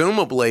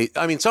presumably,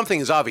 something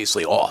is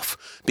obviously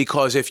off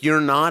because if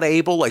you're not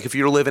able, if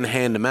you're living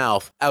hand to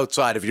mouth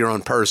outside of your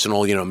own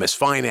personal,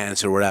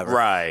 misfinance or whatever,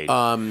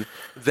 right?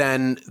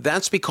 Then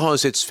that's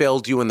because it's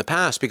failed you in the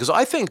past. Because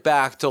I think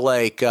back to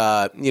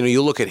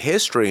you look at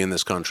history in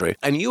this country,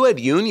 and you had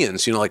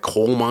unions, like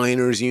coal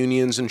miners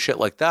unions and shit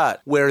like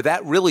that, where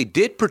that really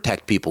did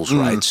protect people's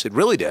rights. It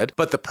really did.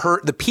 But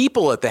the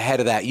people at the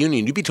head of that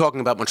union, you'd be talking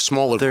about much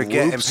smaller. They're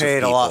getting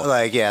paid a lot.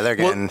 They're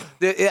getting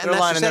they're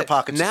lining their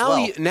pockets now.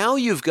 As well. Now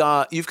you've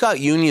got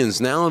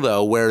unions now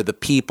though, where the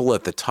people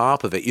at the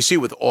top of it, you see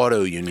with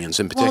auto unions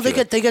in particular.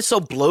 Well, they get so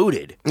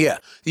bloated. Yeah,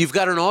 you've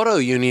got an auto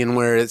union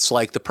where it's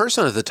the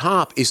person at the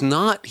top is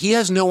not. He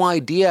has no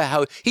idea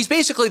how. He's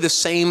basically the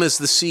same as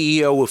the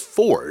CEO of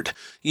Ford.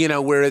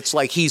 Where it's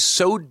he's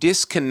so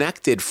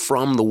disconnected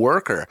from the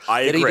worker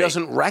that he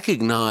doesn't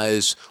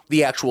recognize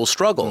the actual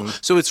struggle.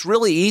 So it's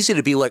really easy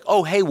to be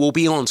oh, hey, we'll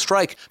be on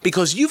strike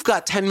because you've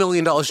got $10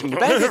 million in your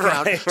bank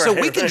account, so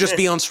we can just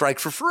be on strike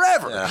for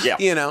forever.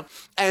 Yeah.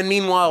 And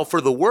meanwhile,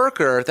 for the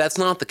worker, that's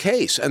not the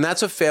case. And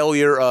that's it's a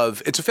failure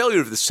of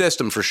the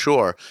system for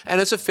sure.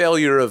 And it's a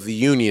failure of the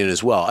union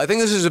as well. I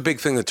think this is a big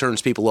thing that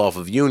turns people off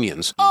of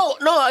unions. Oh,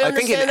 no, I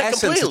think in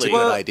essence completely. it's a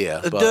good idea.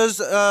 But. Does,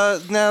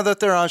 now that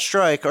they're on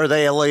strike, are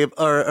they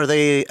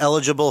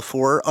eligible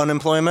for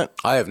unemployment?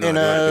 I have no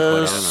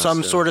idea. In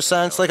some sort of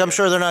sense? I'm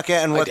sure they're not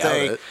getting what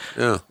they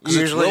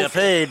usually get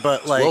paid,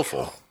 but it's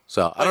willful.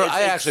 So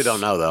I actually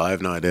don't know, though. I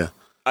have no idea.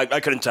 I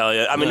couldn't tell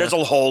you. There's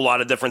a whole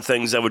lot of different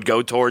things that would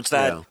go towards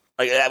that. Yeah.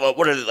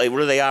 What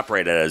do they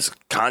operate as?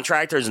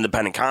 Contractors,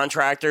 independent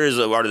contractors?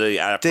 Or do they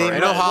operate? I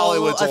know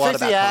Hollywood's a lot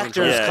about the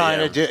actors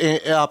kind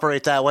of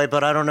operate that way,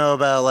 but I don't know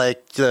about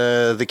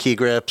the key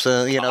grips.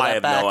 I that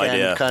have back no end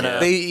idea. kind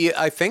of.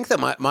 I think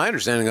that my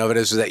understanding of it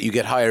is that you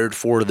get hired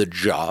for the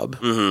job.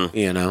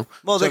 Mm-hmm.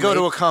 Well, they go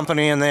to a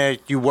company and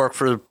you work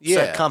for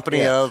said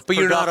company of. But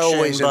you're not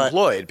always but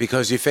employed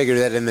because you figure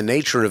that in the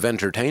nature of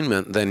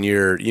entertainment, then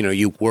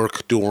you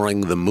work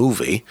during the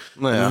movie,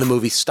 and then the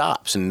movie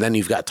stops, and then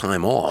you've got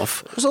time off.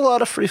 There's a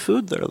lot of free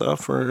food there, though,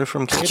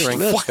 from catering.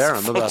 Fair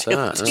enough about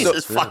that.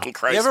 Jesus fucking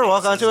Christ. You ever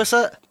walk onto a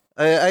set?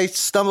 I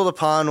stumbled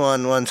upon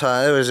one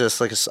time. It was just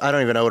I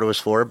don't even know what it was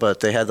for, but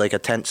they had a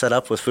tent set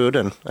up with food,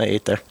 and I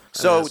ate there.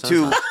 So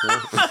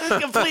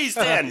Please,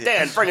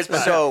 Dan, bring us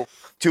back. So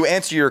to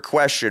answer your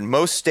question,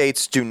 most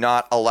states do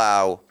not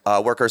allow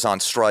workers on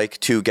strike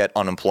to get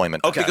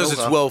unemployment. Okay, because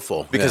it's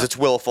willful. Because it's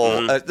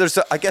willful.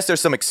 I guess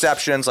there's some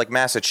exceptions, like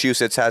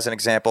Massachusetts has an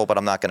example, but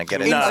I'm not going to get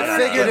into that. I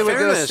figured it would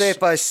go state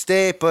by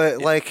state, but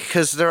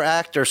because they're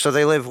actors, so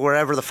they live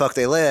wherever the fuck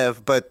they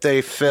live, but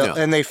they film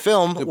and they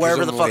film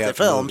wherever the fuck they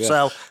film.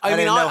 So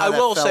I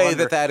will say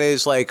that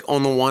is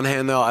on the one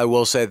hand, though, I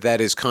will say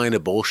that is kind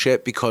of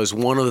bullshit because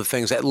one of the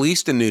things, at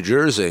least in New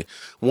Jersey,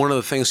 one of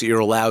the things that you're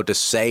allowed to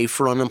say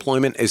for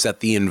unemployment is that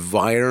the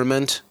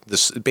environment,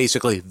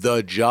 basically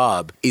the job,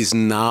 is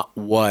not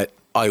what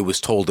I was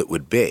told it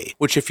would be,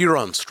 which if you're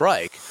on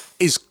strike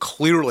is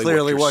clearly what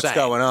you're what's saying.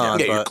 going on.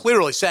 Yeah, you're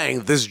clearly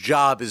saying this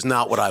job is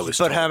not what I was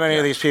told. But how many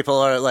of these people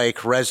are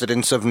like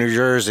residents of New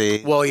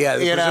Jersey? Well, yeah,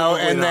 you know,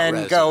 presumably and not then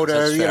residents. go to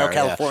That's fair,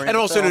 California, and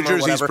also New film or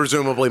Jersey's whatever.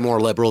 presumably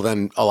more liberal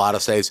than a lot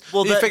of states.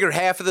 Well, you that- figure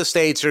half of the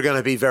states are going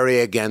to be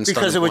very against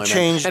because it would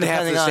unemployment, change and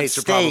half of depending the on states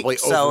are probably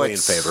state, so overly in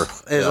it's, favor.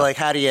 Is like,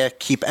 how do you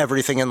keep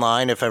everything in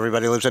line if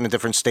everybody lives in a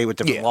different state with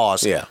different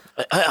laws? Yeah.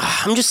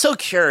 I'm just so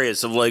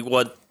curious of like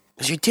what,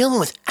 because you're dealing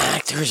with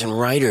actors and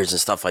writers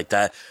and stuff like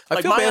that. I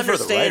Like feel my bad for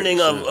the understanding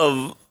writers,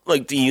 of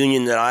like the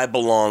union that I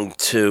belong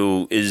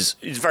to is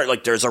very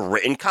like there's a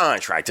written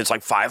contract. It's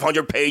like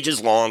 500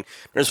 pages long.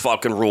 There's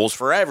fucking rules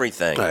for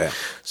everything. Oh, yeah.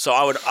 So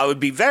I would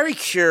be very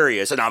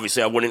curious, and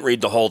obviously I wouldn't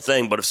read the whole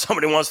thing. But if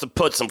somebody wants to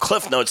put some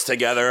cliff notes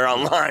together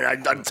online,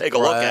 I'd take a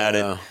look at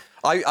it.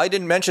 I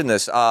didn't mention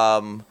this.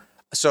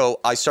 So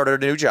I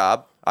started a new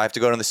job. I have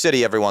to go to the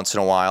city every once in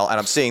a while, and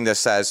I'm seeing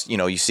this as,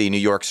 you see New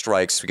York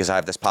strikes because I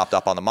have this popped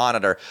up on the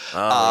monitor.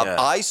 Yeah.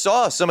 I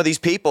saw some of these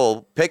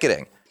people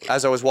picketing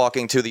as I was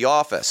walking to the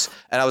office,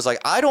 and I was like,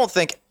 I don't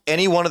think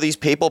any one of these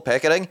people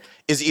picketing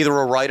is either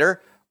a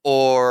writer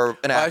or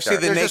an actor. I see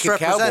the They're just naked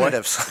cowboy.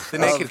 representatives. The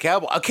naked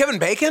cowboy. Kevin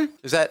Bacon?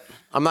 Is that?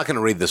 I'm not going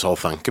to read this whole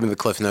thing. Give me the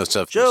cliff notes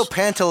of Joe this,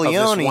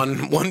 Pantaleone. of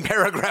this one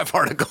paragraph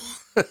article.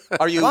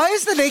 Are you? Why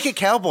is the naked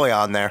cowboy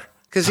on there?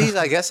 Because he's,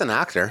 I guess, an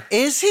actor.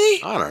 Is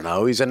he? I don't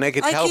know. He's a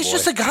naked Like, cowboy. he's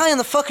just a guy on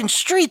the fucking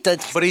street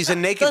that. But he's a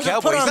naked doesn't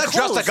cowboy. put He's on not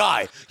just a clothes.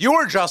 guy.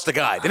 You're just a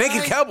guy. The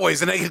naked cowboy is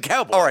the naked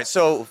cowboy. All right,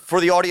 so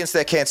for the audience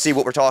that can't see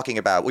what we're talking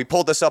about, we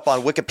pulled this up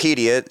on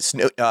Wikipedia. It's,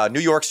 New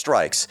York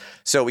strikes.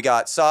 So we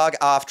got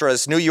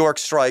SAG-AFTRA's New York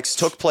strikes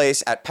took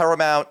place at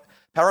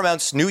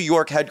Paramount's New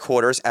York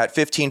headquarters at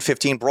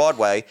 1515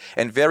 Broadway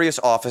and various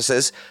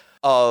offices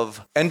of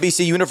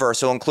NBC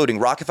Universal, including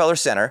Rockefeller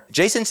Center.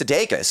 Jason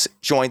Sudeikis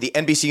joined the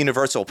NBC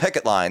Universal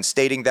picket line,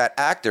 stating that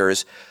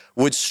actors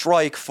would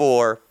strike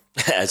for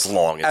As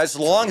long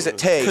as it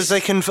takes. because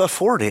they can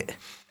afford it.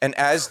 And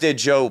as did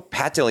Joe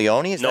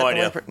Pantaleone. Is No that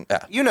the idea. one? Yeah.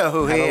 You know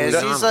who he is.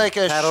 He's like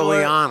a short.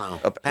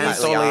 Pantaleano.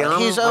 Pantaleano.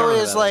 He's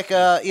always like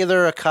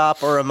either a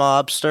cop or a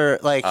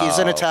mobster. Like he's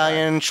an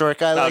Italian short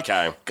guy. Like,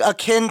 Okay.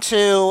 akin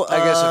to. I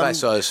guess if I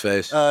saw his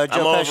face. Joe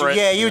I'm over Pesci. it.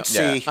 Yeah, you'd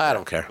Yeah. see. I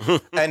don't care.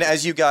 And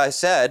as you guys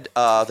said,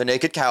 the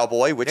Naked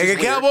Cowboy, which Naked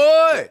is weird.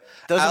 cowboy!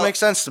 Doesn't make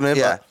sense to me.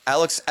 Yeah,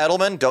 Alex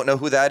Edelman, don't know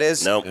who that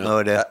is. Nope. But no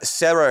idea.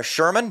 Sarah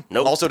Sherman,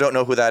 Nope. also don't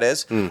know who that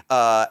is.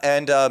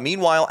 And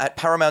meanwhile, at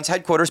Paramount's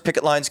headquarters,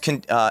 picket lines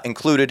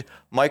included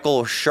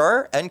Michael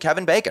Schur and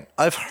Kevin Bacon.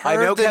 I've I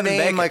know heard the Kevin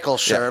name Bacon. Michael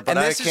Schur, but And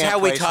I this is can't how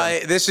we place tie.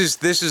 him. This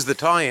is the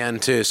tie-in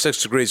to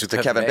 6 Degrees with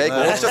Kevin Bacon.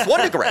 Well, it's just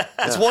 1 degree.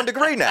 It's 1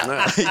 degree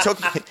now. He took.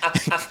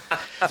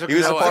 He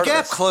was a no part The of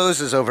gap this.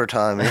 closes over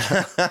time.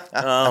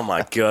 Oh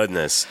my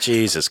goodness,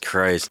 Jesus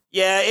Christ!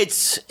 Yeah,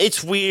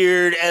 it's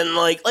weird, and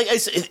like I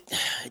said,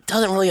 it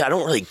doesn't really. I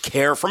don't really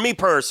care. For me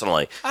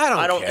personally,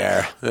 I don't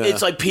care. Yeah.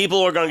 It's like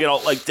people are gonna get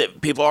all like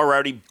people are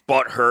already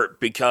butthurt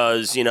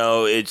because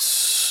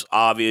it's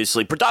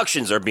obviously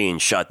productions are being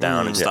shut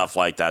down and stuff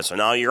like that. So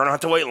now you're gonna have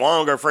to wait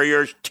longer for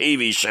your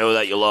TV show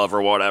that you love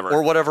or whatever,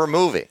 Or whatever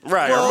movie.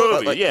 right? Well, or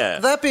movie, like, yeah.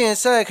 That being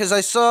said, because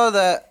I saw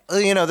that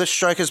this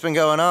strike has been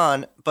going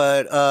on,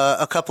 but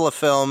a couple of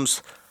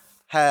films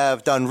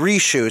have done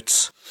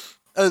reshoots,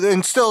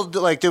 and still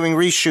like doing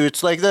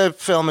reshoots. Like the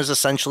film is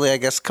essentially, I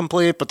guess,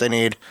 complete, but they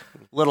need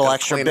little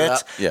extra clean it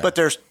bits. up. Yeah. But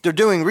they're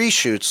doing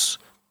reshoots,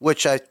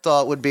 which I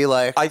thought would be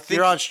like, I think-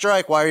 you're on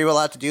strike. Why are you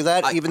allowed to do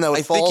that? Even though it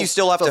I think you falls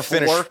still have to before?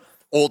 finish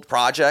old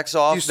projects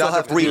off. You still not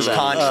have to to do breach that.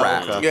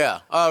 contract. Oh, okay. Yeah.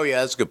 Oh,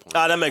 yeah. That's a good point.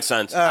 That makes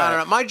sense. I don't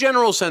know. My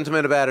general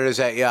sentiment about it is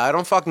that, I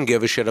don't fucking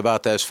give a shit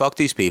about this. Fuck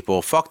these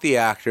people. Fuck the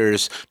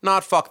actors.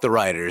 Not fuck the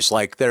writers.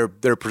 Like, they're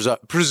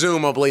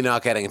presumably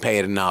not getting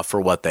paid enough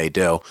for what they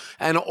do.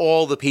 And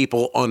all the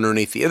people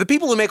underneath the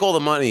people who make all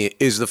the money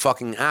is the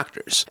fucking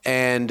actors.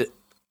 And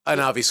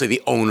obviously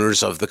the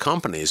owners of the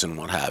companies and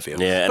what have you.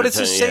 Yeah, but it's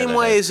the same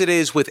way as it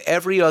is with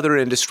every other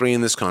industry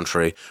in this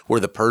country where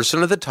the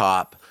person at the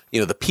top,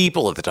 the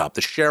people at the top,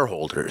 the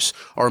shareholders,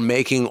 are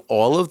making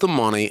all of the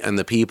money and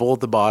the people at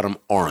the bottom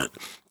aren't.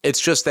 It's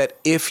just that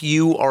if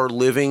you are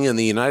living in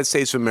the United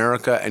States of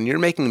America and you're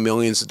making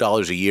millions of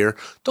dollars a year,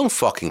 don't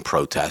fucking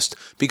protest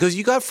because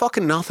you got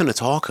fucking nothing to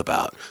talk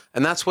about.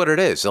 And that's what it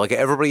is. Like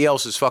everybody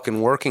else is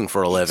fucking working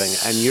for a living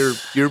and you're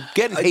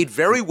getting paid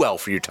very well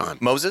for your time.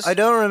 Moses? I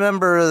don't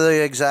remember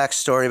the exact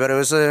story, but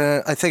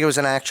I think it was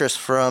an actress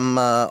from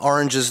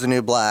Orange is the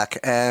New Black,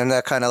 and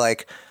that kind of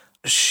like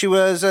she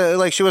was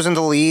she wasn't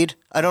the lead.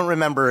 I don't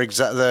remember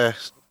the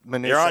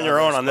minutiae. You're on your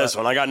of own this, on this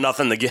one. I got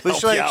nothing to give.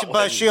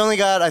 But she only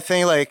got, I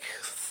think, like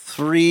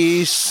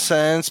 3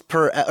 cents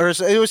per, or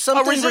it was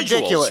something residuals,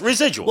 ridiculous.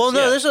 residuals, Well,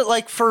 no, yeah. this is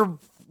like for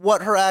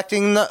what her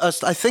acting. I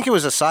think it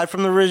was aside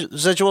from the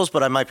residuals,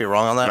 but I might be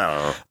wrong on that.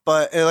 No.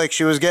 But like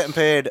she was getting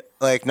paid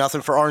like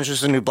nothing for Orange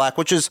Is the New Black,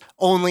 which is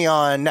only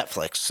on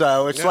Netflix.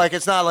 So it's like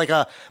it's not like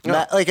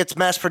like it's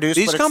mass produced.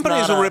 These but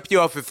companies it's will not rip you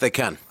off if they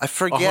can. I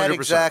forget 100%.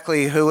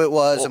 exactly who it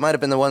was. It might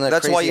have been the one that.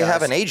 That's why Crazy you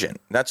have Eyes. an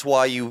agent. That's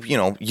why you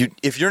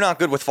if you're not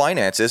good with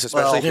finances,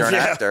 especially if you're an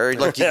actor,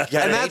 like you get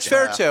And an that's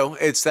agent. fair too.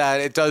 It's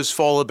that it does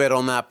fall a bit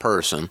on that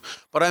person.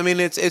 But I mean,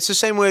 it's the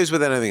same way as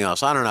with anything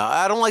else. I don't know.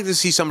 I don't like to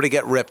see somebody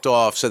get ripped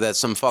off so that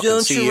some fucking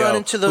Don't you run CEO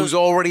into those- who's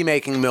already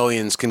making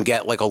millions can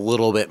get like a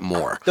little bit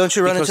more. Don't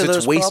you run because into it's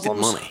those wasted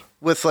problems money.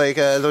 with like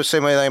those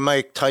same way like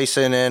Mike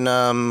Tyson and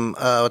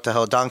what the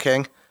hell Don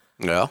King,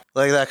 Yeah.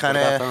 like that kind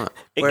What of. about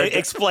that?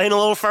 Explain a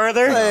little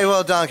further. Hey,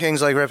 well, Don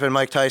King's like ripping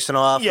Mike Tyson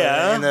off.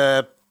 Yeah. In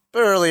the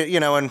early,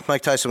 when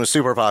Mike Tyson was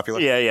super popular.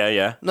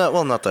 Yeah. No,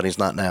 well, not that he's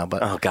not now,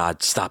 but Oh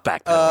God, stop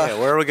back. Yeah,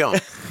 where are we going?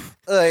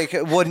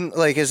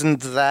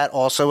 isn't that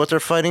also what they're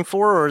fighting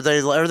for, or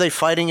are they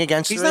fighting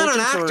against? He's their not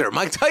an agents, or- actor.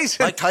 Mike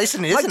Tyson. Mike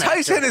Tyson is Mike an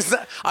Tyson actor. is.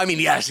 I mean,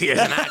 yes, he is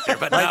an actor,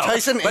 but Mike no.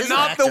 Tyson but is an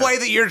not the actor. way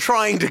that you're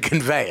trying to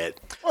convey it.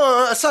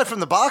 Well, aside from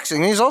the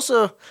boxing, he's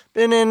also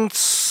been in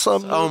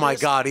some. Oh my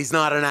movies. God, he's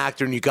not an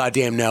actor, and you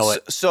goddamn know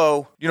it.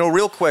 So,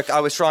 real quick, I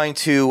was trying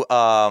to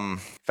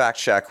fact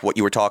check what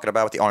you were talking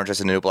about with the Orange Is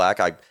the New Black.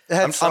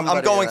 I'm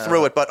somebody, going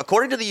through it, but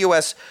according to the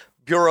U.S.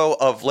 Bureau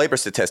of Labor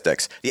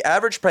Statistics, the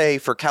average pay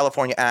for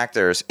California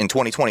actors in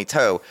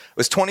 2022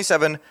 was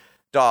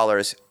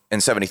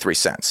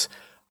 $27.73.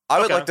 I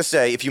would like to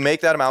say, if you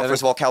make that amount,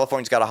 first of all,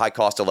 California's got a high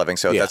cost of living,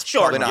 so that's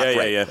Sure. probably not Yeah,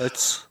 great. yeah.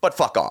 But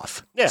fuck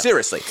off. Yeah.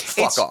 Seriously,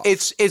 fuck off.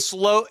 It's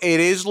low. It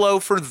is low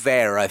for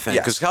there, I think,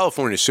 Yes. because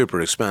California's super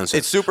expensive.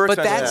 It's super but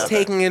expensive. that's Yeah.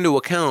 taking into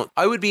account.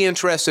 I would be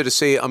interested to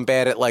see. I'm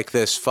bad at like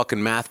this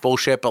fucking math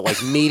bullshit, but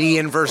like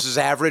median versus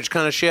average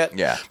kind of shit.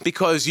 Yeah.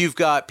 Because you've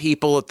got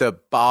people at the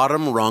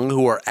bottom rung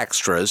who are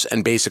extras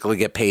and basically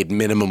get paid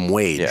minimum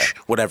wage, Yeah.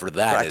 whatever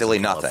that is. Practically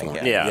in nothing,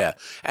 California. yeah.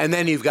 And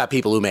then you've got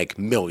people who make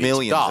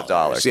millions Of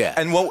dollars. Yeah.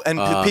 And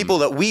the people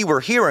that we were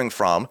hearing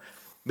from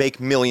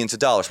make millions of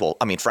dollars. Well,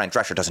 I mean, Fran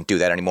Drescher doesn't do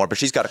that anymore, but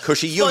she's got a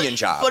cushy union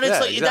job. But it's Yeah,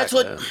 like that's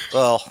what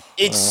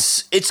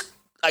it's.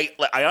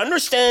 I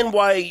understand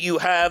why you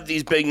have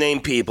these big name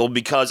people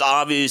because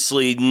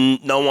obviously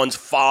no one's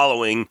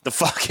following the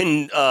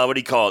fucking what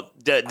do you call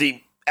it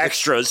the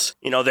extras.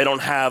 They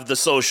don't have the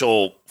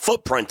social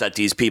footprint that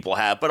these people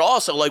have. But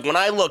also, like when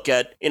I look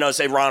at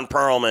say Ron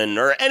Perlman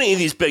or any of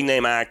these big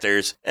name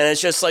actors, and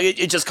it's just like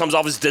it just comes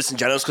off as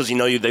disingenuous because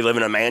they live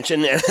in a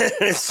mansion. And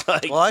it's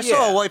like, Well, I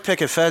saw a white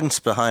picket fence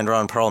behind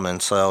Ron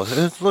Perlman, so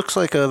it looks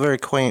like a very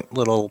quaint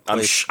little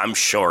place. I'm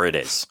sure it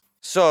is.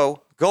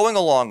 So, going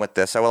along with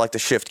this, I would like to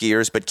shift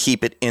gears, but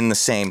keep it in the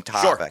same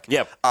topic.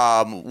 Yep.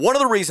 One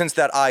of the reasons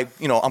that I'm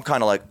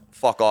kind of like,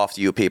 fuck off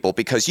to you people,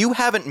 because you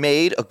haven't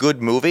made a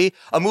good movie,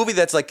 a movie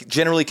that's like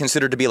generally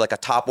considered to be like a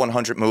top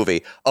 100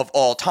 movie of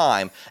all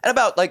time, in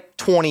about like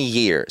 20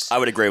 years. I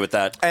would agree with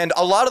that. And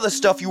a lot of the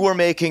stuff you are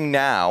making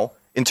now,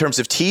 in terms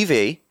of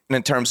TV and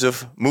in terms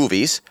of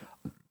movies,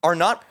 they're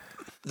not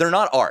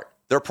art.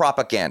 They're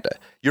propaganda.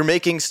 You're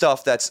making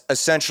stuff that's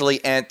essentially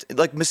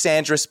like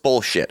misandrous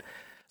bullshit.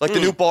 Like the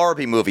new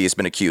Barbie movie has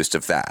been accused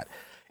of that.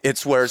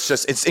 It's where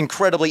it's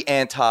incredibly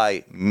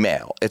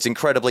anti-male. It's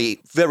incredibly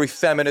very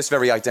feminist,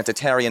 very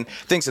identitarian,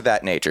 things of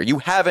that nature. You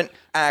haven't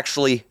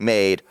actually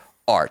made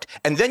art.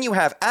 And then you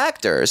have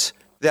actors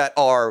that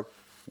are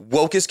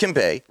woke as can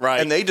be, Right.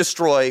 and they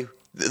destroy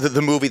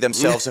the movie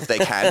themselves if they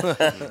can.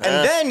 And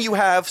then you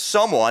have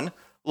someone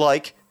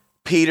like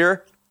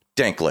Peter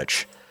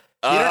Dinklage.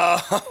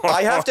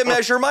 I have to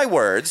measure my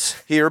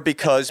words here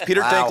because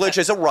Peter Dinklage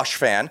is a Rush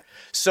fan.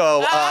 So,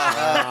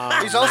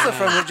 He's also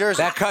from New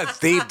Jersey. That cuts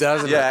deep,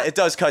 doesn't it? yeah, it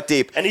does cut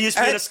deep. And he used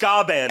to be in a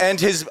ska band. And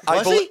his,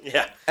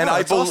 Yeah. and Oh, I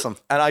that's awesome.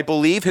 and I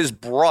believe his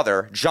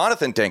brother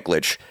Jonathan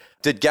Dinklage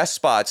did guest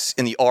spots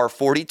in the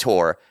R40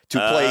 tour to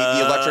play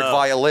the electric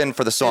violin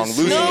for the song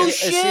 "Losing No It."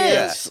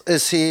 shit.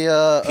 Is he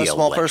a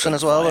small person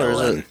as well, or is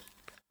it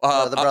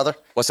the brother?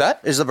 What's that?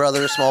 Is the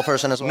brother a small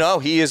person as well? No,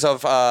 he is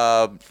of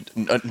a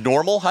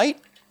normal height.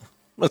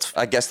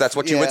 I guess that's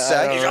what you would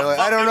say.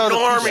 I don't know the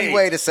fucking PC normie.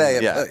 way to say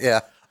it. Yeah. But yeah.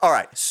 All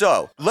right,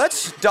 so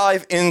let's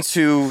dive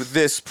into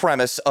this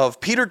premise of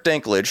Peter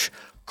Dinklage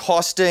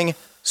costing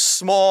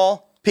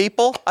small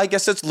people. I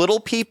guess it's little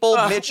people,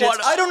 midgets.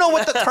 what- I don't know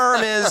what the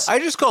term is. I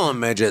just call them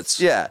midgets.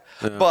 Yeah,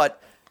 but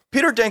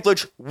Peter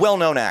Dinklage,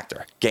 well-known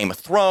actor, Game of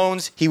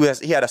Thrones. He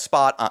had a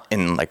spot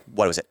in what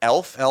was it,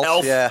 Elf?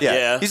 Elf.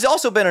 Yeah. He's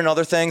also been in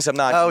other things. I'm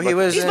not. Oh, he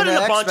was He's been in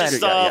a bunch of X-Men.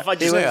 stuff. I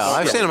just Yeah,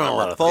 I've seen him in a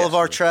lot of things.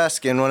 Bolivar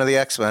Trask in one of the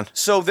X-Men.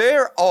 So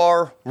there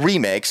are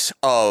remakes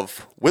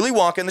of Willy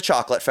Wonka and the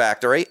Chocolate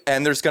Factory,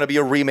 and there's going to be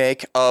a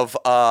remake of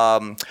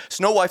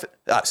Snow White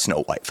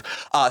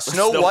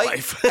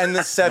and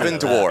the Seven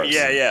Dwarfs.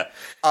 Yeah.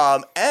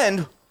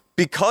 And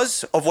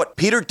because of what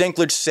Peter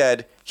Dinklage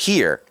said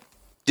here,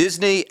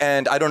 Disney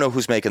and I don't know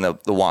who's making the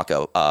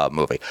Wonka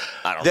movie.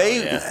 I don't they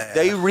know, yeah.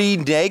 they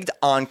reneged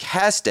on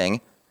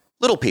casting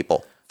little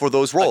people for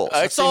those roles.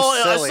 I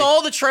saw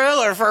the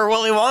trailer for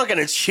Willy Wonka, and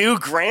it's Hugh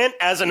Grant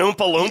as an Oompa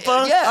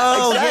Loompa. Yeah,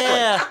 Oh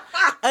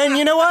exactly. yeah, and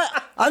you know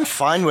what? I'm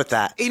fine with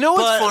that. You know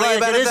what's But, funny like,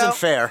 about it it? isn't though?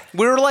 fair.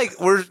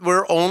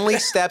 We're only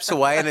steps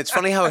away, and it's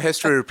funny how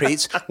history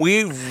repeats.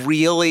 We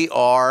really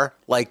are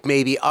like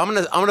maybe I'm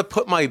gonna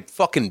put my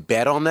fucking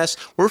bet on this.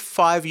 We're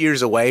 5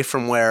 years away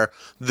from where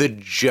the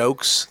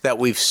jokes that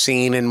we've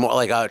seen in more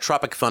like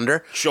Tropic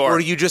Thunder, Sure. where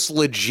you just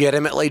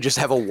legitimately just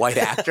have a white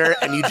actor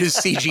and you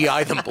just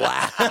CGI them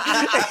black.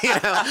 You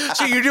know,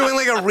 so you're doing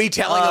like a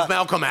retelling of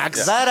Malcolm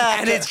X, that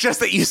actor- and it's just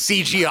that you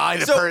CGI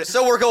the So, person.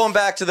 so we're going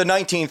back to the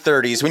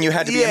 1930s when you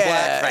had to be in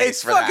blackface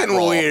it's for that fucking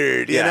role.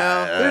 weird, you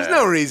know? There's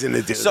no reason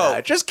to do So-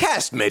 that. Just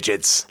cast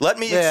midgets. Let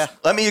me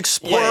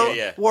explain.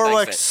 Yeah.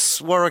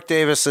 Warwick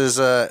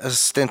Davis's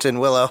stint in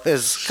Willow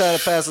is kind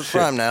of past its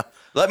prime now.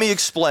 Let me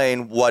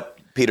explain what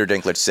Peter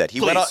Dinklage said.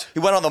 He went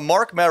Please. on the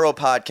Mark Marrow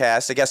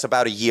podcast, I guess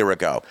about a year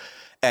ago.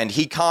 And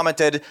he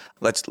commented,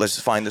 let's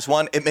find this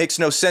one. It makes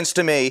no sense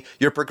to me.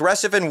 You're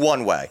progressive in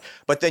one way,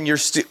 but then you're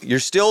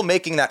still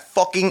making that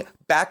fucking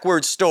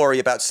backward story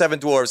about seven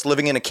dwarves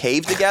living in a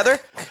cave together,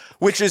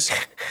 which is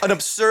an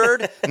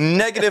absurd,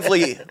 negative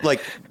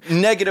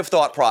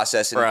thought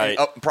process in Right.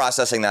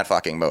 processing that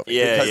fucking movie.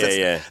 Yeah, Because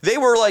yeah. They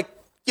were like,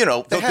 you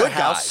know, the had a good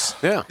house.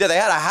 guys. Yeah. They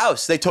had a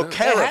house. They took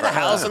care They of had a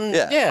house, and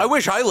I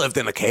wish I lived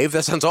in a cave.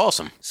 That sounds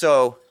awesome.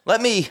 So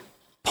let me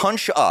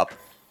punch up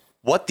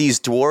what these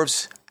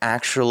dwarves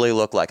actually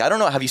look like. I don't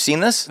know. Have you seen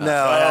this?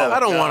 No, I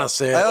don't want to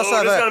see it. I also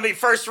have this is a- going to be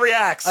first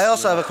reacts. I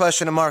also have a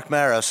question to Mark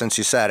Marrow since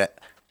you said it.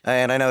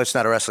 And I know it's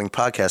not a wrestling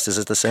podcast. Is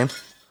it the same?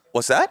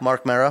 What's that?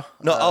 Mark Marrow?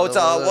 No.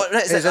 What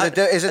is is it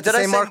the did I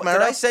same say, Mark Marrow?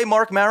 Did I say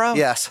Mark Marrow?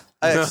 Yes.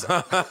 That's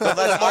Mark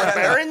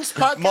Maron's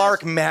podcast?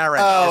 Mark Maron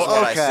Oh, is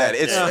what I okay. said.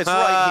 It's right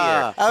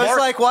here. I was Mark,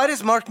 like, why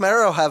does Mark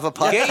Marrow have a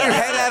podcast? Get your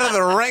head out of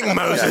the ring,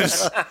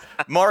 Moses.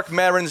 Mark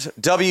Maron's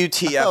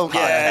WTF Okay.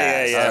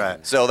 podcast. Yeah. All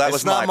right. So that It's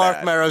was not my Mark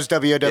bad. Marrow's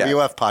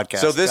WWF Yeah. podcast.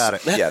 So this, Got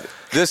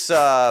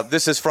it.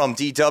 this is from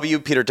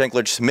DW, Peter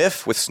Dinklage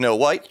Smith with Snow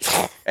White,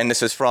 and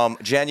this is from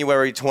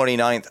January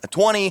 29th,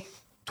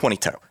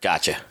 2022.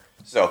 Gotcha.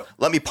 So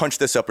let me punch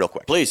this up real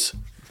quick. Please.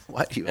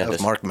 What? You this-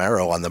 have Mark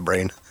Marrow on the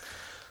brain.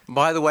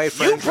 By the way,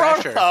 Fran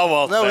Drescher. Oh,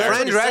 well, No, fair.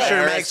 Fran Fair,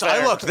 Drescher makes.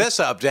 I looked this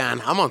up,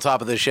 Dan. I'm on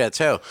top of this shit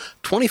too.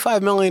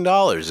 $25 million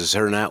is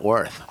her net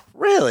worth.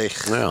 Really?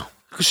 Yeah.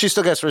 She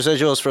still gets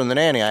residuals from the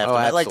nanny. I have to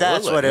admit. Like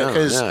that's what it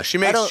is. Yeah. She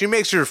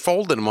makes her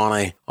folded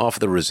money off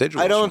the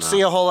residuals. I don't from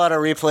see that. a whole lot of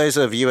replays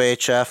of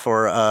UHF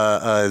or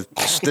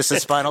This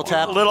Is Spinal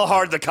Tap. A little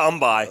hard to come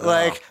by.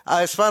 Like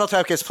Spinal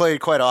Tap gets played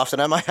quite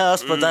often at my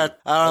house, but that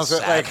I don't know.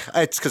 Like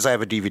it's because I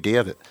have a DVD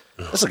of it.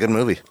 That's a good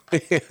movie.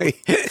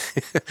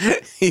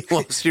 He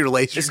lost your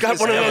laser. It's got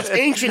one of those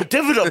ancient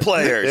Divida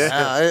players.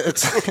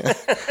 It's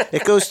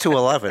it goes to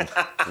 11.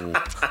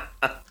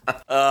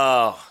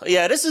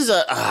 Yeah, this is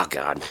oh,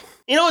 God.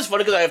 You know what's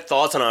funny? Because I have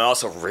thoughts, and I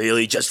also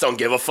really just don't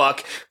give a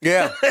fuck.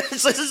 Yeah.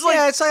 It's like,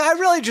 It's like I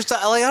really just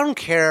like I don't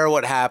care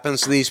what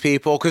happens to these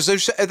people because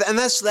there's and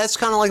that's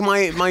kind of like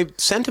my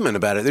sentiment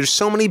about it. There's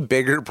so many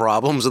bigger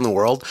problems in the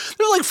world.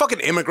 There's like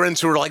fucking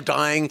immigrants who are like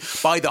dying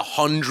by the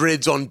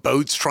hundreds on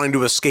boats trying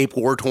to escape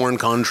war-torn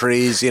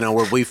countries. You know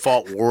where we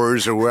fought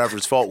wars or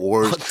wherever's fought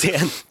wars.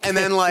 Dan. And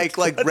then like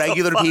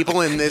regular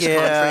people in this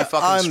country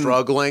fucking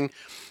struggling.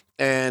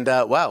 And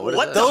wow, what is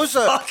that? Those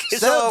are fuck is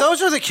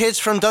those are the kids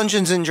from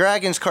Dungeons and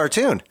Dragons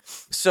cartoon.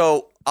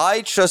 So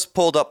I just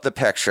pulled up the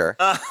picture,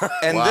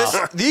 and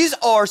these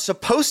are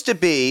supposed to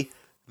be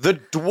the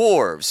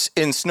dwarves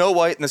in Snow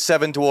White and the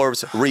Seven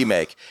Dwarves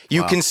remake.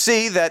 You can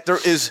see that there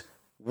is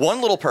one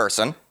little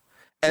person,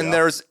 and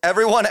there's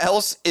everyone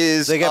else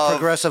is They get of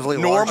progressively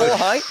normal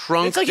larger. height.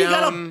 Shrunk It's like you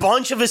got a down-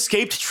 bunch of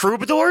escaped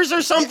troubadours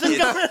or something.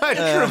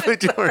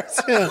 Troubadours.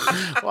 Yeah.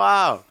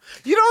 Wow.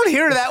 You don't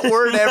hear that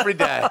word every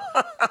day.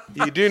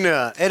 You do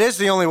not. It is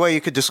the only way you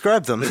could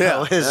describe them.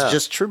 Though, is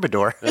just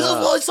troubadour.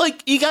 Well, it's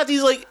like you got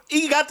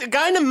the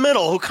guy in the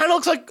middle who kind of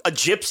looks like a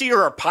gypsy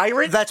or a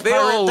pirate. That's They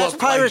all Pirate, that's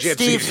look like Pirate gypsies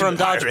Steve from and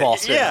pirates.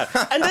 Dodgeball.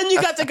 yeah, and then you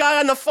got the guy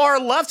on the far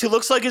left who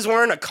looks like he's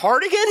wearing a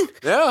cardigan.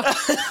 Yeah.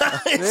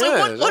 It's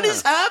like what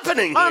is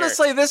happening here?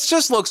 Honestly, this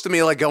just looks to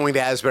me like going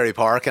to Asbury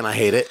Park, and I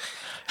hate it.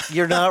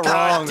 You're not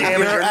wrong. God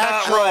damn it, you're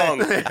not wrong.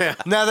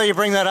 Now that you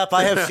bring that up,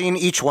 I have seen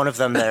each one of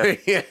them there.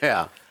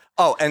 Yeah.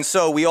 Oh, and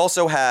so we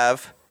also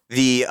have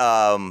the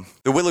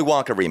Willy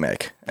Wonka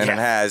remake, and it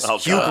has Oh,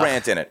 Hugh God.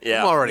 Grant in it.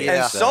 Yeah. I'm already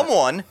And upset.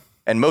 someone,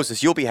 and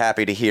Moses, you'll be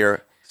happy to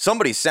hear,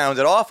 somebody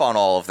sounded off on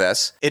all of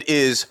this. It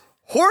is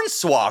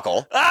Hornswoggle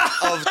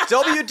of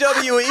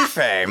WWE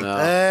fame.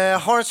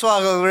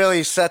 Hornswoggle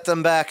really set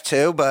them back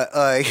too, but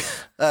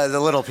the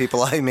little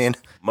people, I mean.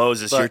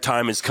 Moses, your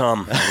time has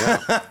come.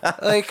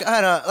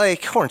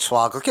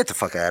 Hornswoggle, get the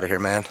fuck out of here,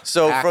 man.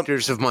 So from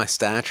Actors of my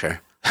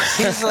stature.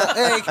 He's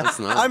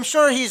I'm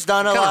sure he's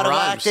done a Kinda lot of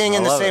rhymes. acting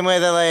in I the love same it. way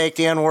that like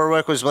Dionne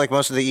Warwick was like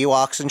most of the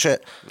Ewoks and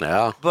shit.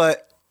 Yeah.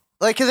 But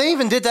like they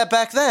even did that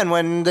back then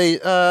when they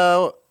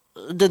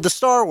did the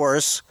Star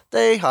Wars.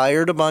 They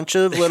hired a bunch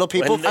of little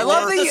people. When they I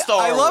love were that. the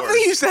Star I love that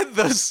Wars. you said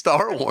the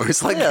Star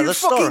Wars. Like Yeah, you're the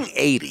Star- fucking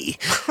 80.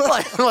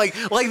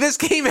 like this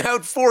came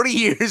out 40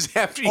 years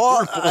after you Well,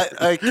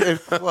 were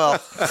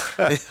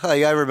born.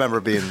 I remember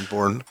being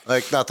born.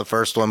 Like, not the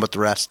first one, but the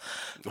rest.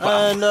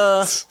 And,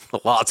 A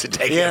lot to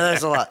take. yeah,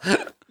 there's a lot.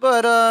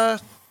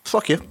 But,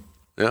 fuck you.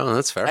 Yeah,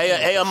 that's fair.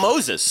 Hey,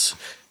 Moses,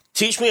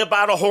 teach me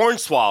about a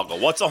hornswoggle.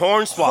 What's a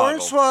hornswoggle?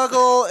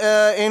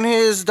 Hornswoggle, in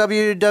his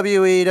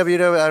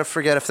WWE, I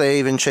forget if they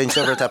even changed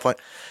over at that point.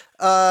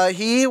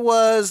 He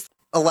was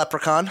a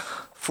leprechaun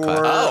for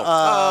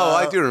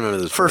I do remember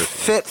this. for first.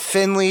 Fit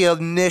Finley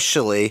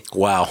initially,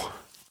 Wow.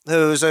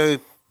 who's a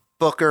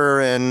booker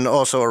and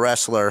also a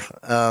wrestler.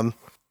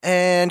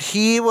 And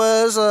he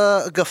was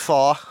a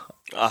guffaw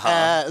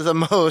at the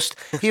most.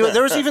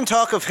 There was even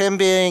talk of him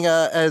being,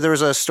 there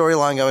was a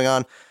storyline going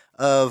on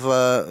of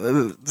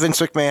Vince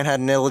McMahon had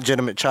an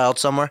illegitimate child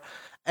somewhere.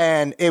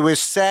 And it was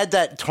said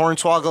that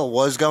Hornswoggle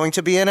was going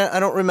to be in it. I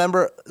don't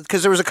remember,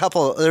 because there was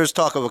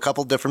talk of a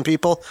couple different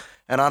people.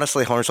 And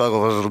honestly,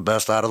 Hornswoggle was the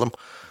best out of them.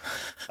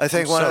 I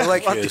think so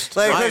confused.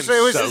 I am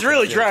It's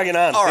really dragging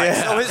on. All right,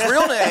 so his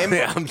real name.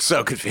 Yeah, I'm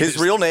so confused.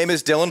 His real name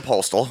is Dylan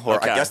Postal, or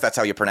Okay. I guess that's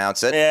how you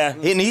pronounce it. Yeah.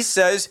 And he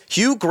says,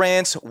 Hugh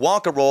Grant's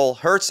Wonka role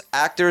hurts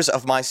actors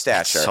of my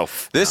stature.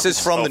 This is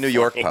from the New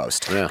York funny.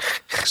 Post. Yeah.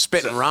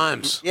 Spitting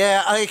rhymes.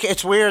 Yeah,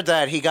 it's weird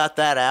that he got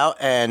that out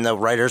and the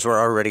writers were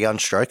already on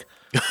strike.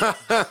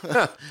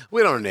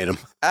 We don't need him.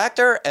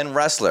 Actor and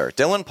wrestler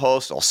Dylan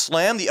Postal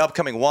slammed the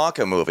upcoming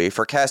Wonka movie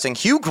for casting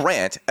Hugh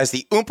Grant as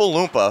the Oompa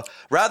Loompa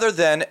rather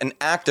than an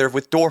actor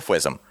with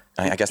dwarfism.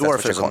 I guess that's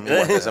what you call it.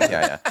 Dwarfism.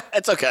 Yeah.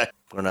 It's okay.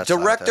 We're not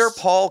Director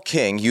scientists. Paul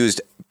King used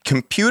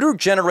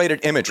computer-generated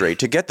imagery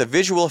to get the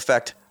visual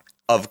effect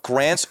of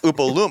Grant's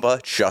Oompa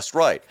Loompa just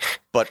right.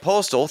 But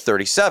Postal,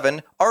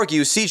 37,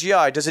 argues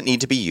CGI doesn't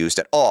need to be used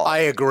at all. I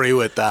agree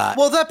with that.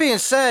 Well, that being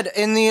said,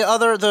 in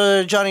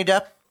the Johnny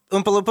Depp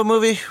Oompa Loompa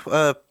movie,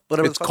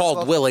 whatever It's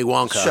called Willy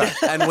Wonka,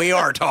 and we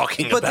are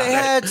talking But about they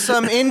it. had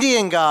some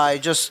Indian guy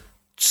just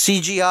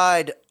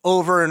CGI'd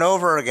over and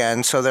over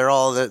again, so they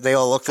all look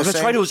the That's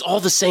same. right. It was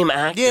all the same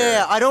actor.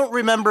 Yeah, I don't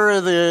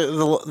remember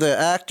the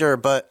actor,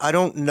 but I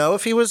don't know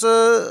if he was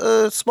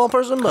a small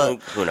person,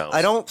 but Who knows?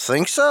 I don't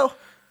think so.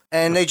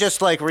 And they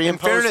just like In reimposed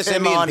fairness, him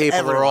Indian on people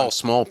everyone. are all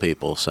small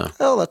people, so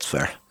Oh, that's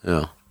fair.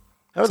 yeah.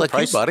 How's the Like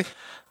you, buddy.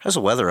 How's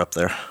the weather up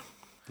there?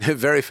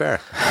 Very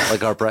fair.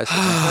 Like our prices.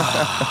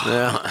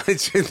 Yeah.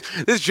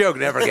 This joke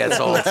never gets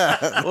old.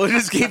 We'll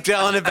just keep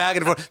telling it back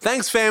and forth.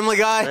 Thanks, Family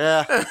Guy.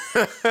 Yeah,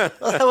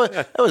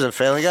 that wasn't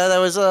Family Guy. That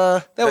was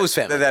That was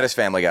Family. That is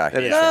Family Guy.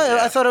 No,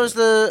 I thought it was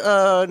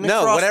the Nick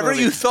No, Frost whatever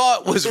movie you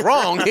thought was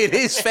wrong, it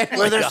is Family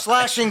where they're Guy.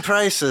 slashing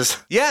prices.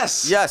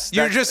 Yes. Yes,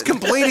 You're that- just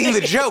completing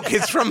the joke.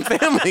 It's from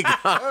Family Guy.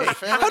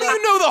 How do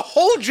you know the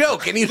whole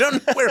joke and you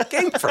don't know where it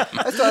came from?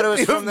 I thought it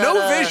was You from have no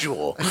that,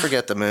 visual. I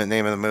forget the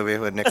name of the movie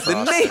with Nick The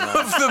Frost. name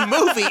of the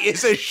movie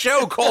is a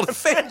show called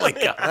Family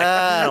Guy.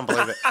 I don't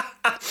believe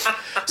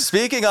it.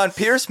 Speaking on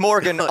Pierce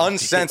Morgan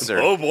Uncensored,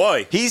 Oh,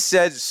 boy. he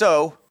said,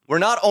 so we're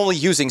not only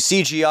using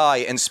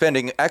CGI and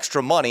spending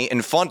extra money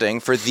and funding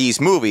for these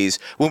movies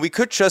when we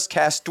could just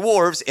cast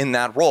dwarves in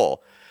that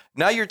role.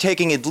 Now you're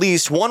taking at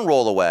least one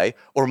role away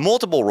or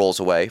multiple roles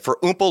away for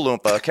Oompa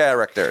Loompa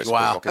characters.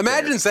 Wow. People continue.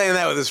 Imagine saying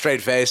that with a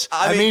straight face.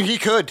 I mean, he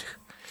could.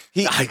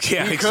 Yeah, He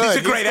he's could.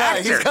 a great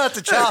actor. He's got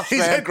the chops, He's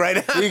man. a great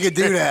actor. He could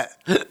do that.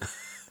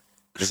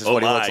 This is Oh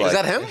what he my. looks like. Is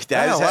that him?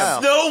 That is Oh, him. wow.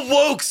 No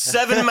woke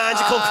 7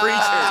 magical creatures.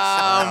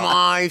 Oh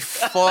my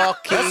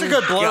fucking That's a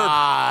good blurb.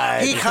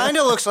 God. He kind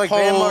of looks like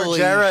Bam Holy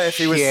Margera if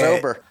he was shit.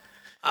 sober.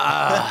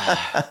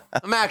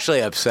 I'm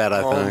actually upset,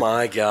 I Oh, think.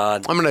 my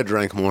God. I'm going to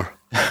drink more.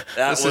 That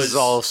This is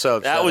all so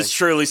That was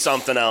truly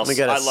something else. Let me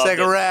get a I loved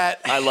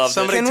cigarette. It. I loved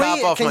Somebody it.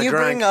 top off Can my you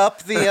drink. bring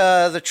up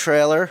the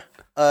trailer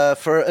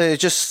for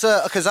just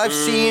because I've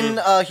seen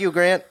Hugh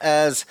Grant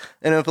as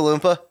an Oompa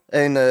Loompa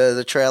in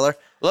the trailer.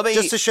 Let me-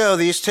 just to show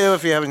these two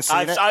if you haven't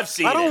seen it. I've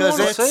seen I don't it. Because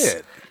want to it's- say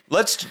it.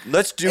 Let's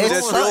do It's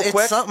this so- real it's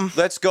quick. something.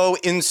 Let's go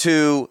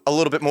into a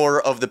little bit more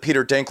of the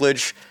Peter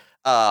Dinklage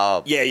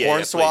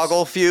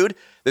Hornswoggle feud.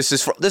 This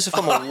is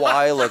from a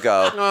while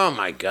ago. Oh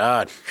my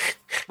God.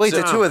 Wait,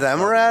 the two of them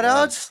were at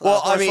odds?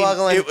 Well, I mean,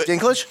 Hornswoggle and it-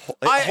 Dinklage?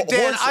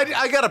 Dan, Horns-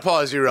 I got to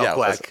pause you real Yeah,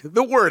 quick.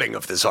 The wording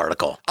of this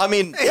article. I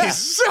mean, It's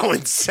so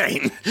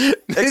insane.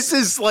 This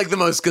is like the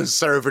most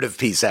conservative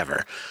piece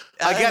ever.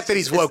 I get that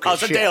he's woke as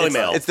it's a shit. Daily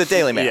Mail. it's the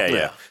Daily Mail.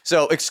 Yeah.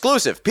 So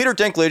exclusive. Peter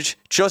Dinklage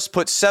just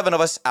put 7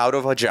 of us out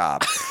of a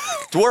job.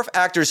 Dwarf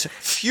actors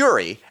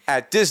fury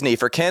at Disney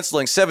for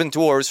canceling 7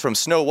 dwarves from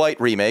Snow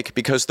White remake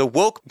because the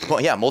woke,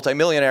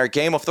 multimillionaire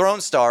Game of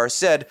Thrones star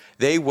said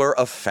they were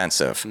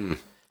offensive.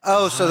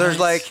 Oh, so there's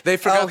like... They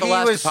forgot the he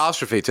last was,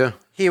 apostrophe, too.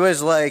 He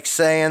was like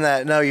saying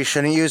that, no, you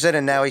shouldn't use it,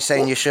 and now he's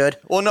saying you should.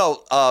 Well,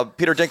 no,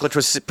 Peter Dinklage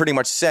was pretty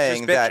much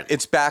saying Just that bitching.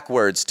 it's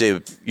backwards to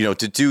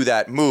do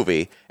that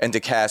movie and to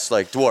cast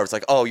like dwarves.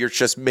 Like, oh, you're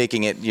just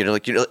making it,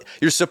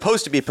 you're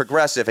supposed to be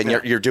progressive and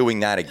you're doing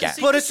that again.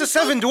 But it's the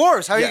 7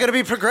 dwarves. How are you Yeah. going to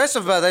be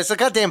progressive about that? It's a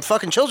goddamn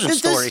fucking children's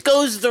story. This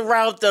goes the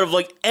route of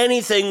like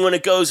anything when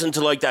it goes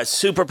into like that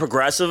super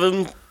progressive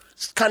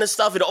kind of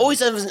stuff, it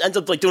always ends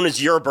up like doing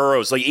its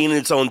Ouroboros, like eating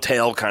its own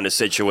tail kind of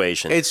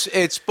situation.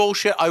 It's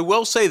bullshit. I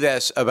will say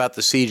this about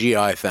the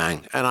CGI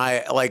thing, and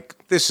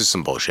this is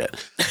some bullshit,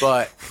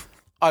 but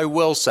I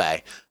will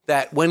say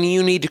that when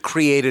you need to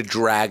create a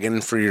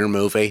dragon for your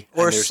movie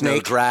or and there's snake.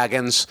 no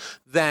dragons,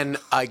 then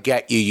I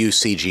get you use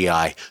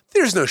CGI.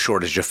 There's no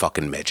shortage of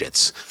fucking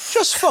midgets.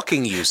 Just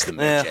fucking use the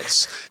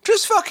midgets.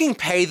 Just fucking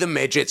pay the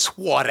midgets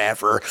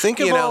whatever. Think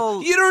of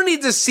all- you don't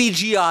need to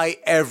CGI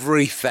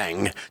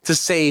everything to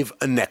save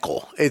a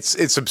nickel.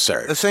 It's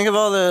absurd. Think of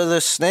all the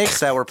snakes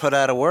that were put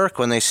out of work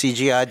when they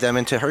CGI'd them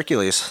into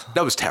Hercules.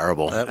 That was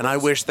terrible. And I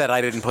wish that I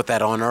didn't put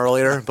that on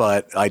earlier,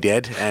 but I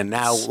did. And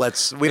now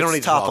we don't need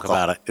to talk topical.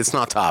 about it. It's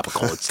not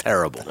topical. It's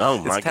terrible. Oh,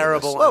 my It's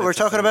terrible. Well, we're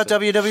talking about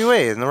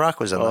WWE, and The Rock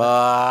was in it.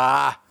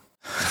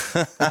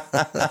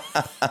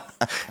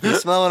 You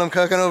smell what I'm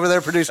cooking over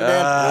there, producer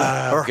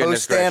Dan? Or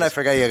goodness host Dan? I gracious.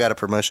 forgot you got a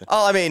promotion.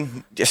 Oh, I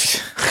mean,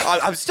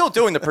 I'm still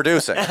doing the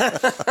producing.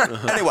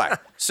 Anyway,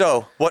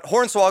 so what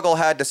Hornswoggle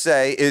had to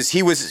say is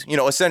he was,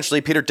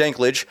 essentially Peter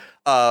Dinklage.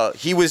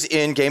 He was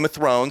in Game of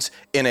Thrones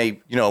in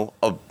a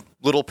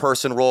little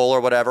person role or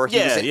whatever. He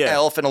was an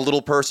elf in a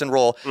little person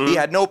role. He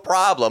had no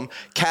problem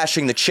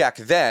cashing the check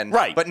then.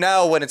 Right. But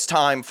now when it's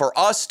time for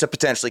us to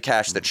potentially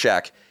cash the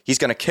check, he's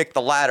going to kick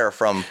the ladder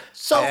from.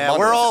 Yeah,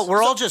 we're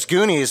all just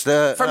Goonies.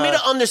 For me to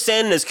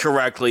understand this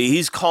correctly,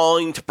 he's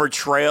calling to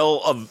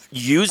portrayal of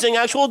using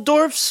actual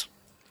dwarfs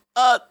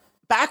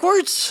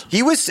backwards?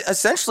 He was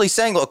essentially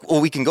saying, look,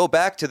 we can go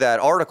back to that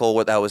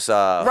article that was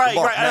Right.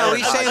 Mark No, Maron.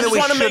 he's saying I that just we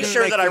want to make shouldn't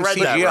sure make that I them read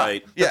that CGI.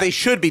 right. That they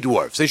should be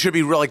dwarves. They should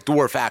be like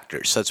dwarf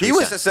actors. That's what He he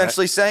was said.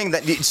 essentially saying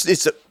that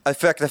it's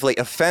effectively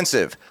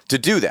offensive to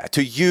do that,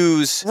 to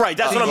use Right,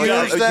 that's what I'm use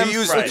getting. them, to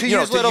use, to you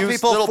know, use to little use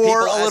people little for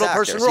people a as little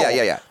actors. person role.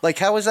 Yeah. Like,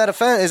 how is that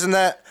offensive? Isn't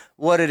that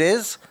what it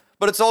is?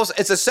 But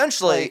it's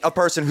essentially a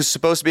person who's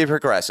supposed to be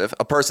progressive,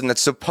 a person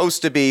that's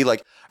supposed to be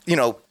like,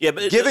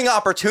 giving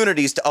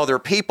opportunities to other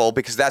people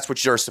because that's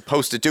what you're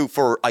supposed to do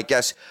for, I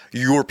guess,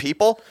 your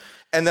people.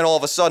 And then all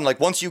of a sudden, like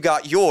once you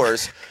got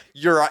yours,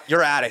 you're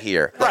out of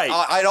here. Like,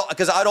 Right. I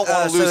don't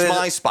want to lose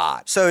my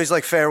spot. So he's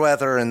like fair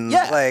weather, and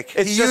it's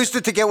he used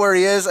it to get where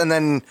he is, and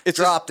then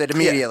dropped it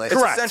immediately. It's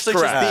Correct, essentially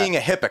correct. just being a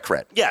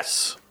hypocrite.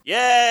 Yes.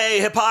 Yay,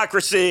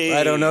 hypocrisy.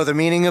 I don't know the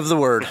meaning of the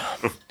word.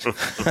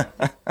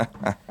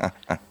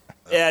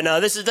 Yeah, no,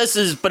 this is,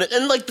 but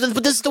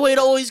this is the way it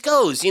always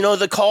goes.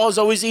 The cause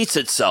always eats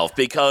itself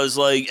because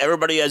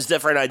everybody has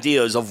different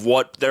ideas of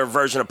what their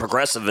version of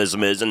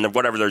progressivism is and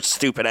whatever their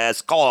stupid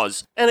ass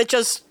cause, and it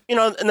just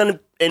and then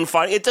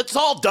it's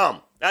all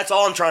dumb. That's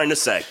all I'm trying to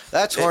say.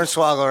 That's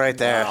Hornswoggle right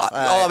there.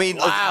 I mean,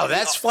 Wow,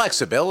 that's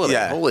flexibility.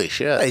 Yeah. Holy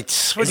shit.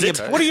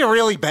 What are you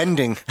really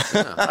bending?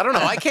 I don't know.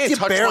 I can't You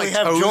touch barely my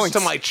have toes joints. to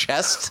my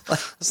chest.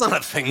 That's not a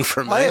thing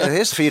for me.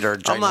 His feet are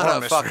ginormous. I'm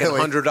not a fucking really.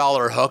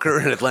 $100 hooker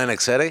in Atlantic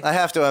City. I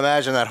have to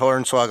imagine that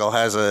Hornswoggle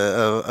has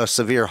a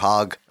severe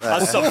hog.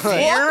 A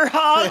severe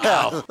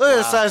hog? Look at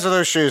the size of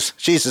those shoes.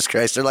 Jesus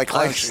Christ, they're like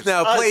clown shoes.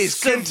 Now, A please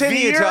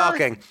continue severe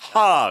talking.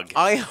 Hog.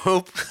 I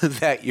hope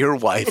that your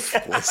wife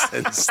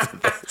listens to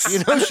this. You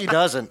know she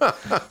doesn't.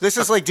 This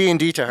is like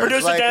D&D to her.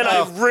 Producer Like, Dan,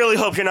 oh, I really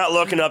hope you're not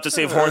looking up to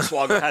see if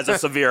Hornswoggle has a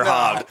severe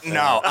hog.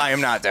 no, I am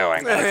not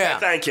doing. Yeah.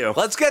 Thank you.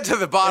 Let's get to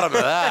the bottom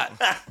of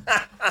that.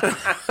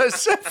 A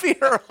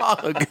severe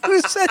hug. Who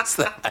says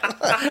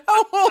that?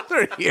 How old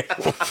are you?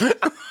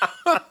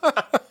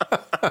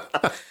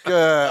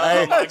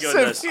 Oh my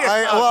goodness. Severe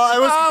I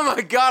was. Oh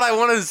my God, I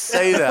wanted to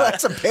say that.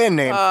 That's a band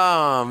name.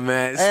 Oh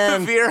man,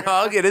 And- severe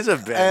hug. It is a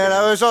bit. And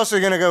I was also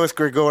going to go with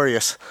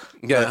Gregorius.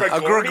 Yeah. A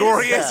Gregorius?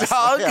 Gregorius Yes,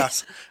 hug.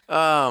 yes.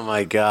 Oh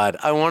my God,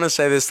 I want to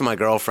say this to my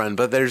girlfriend,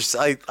 but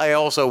I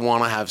also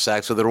want to have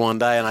sex with her one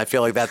day, and I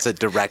feel like that's a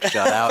direct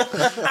shut out.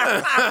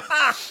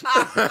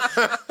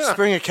 Just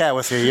bring a cat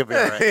with you. You'll be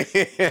all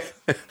right.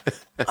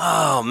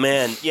 Oh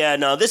man. Yeah,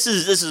 no, this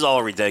is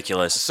all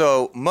ridiculous.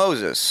 So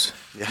Moses,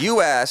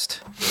 you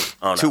asked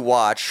to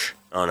watch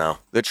Oh no.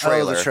 the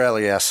trailer,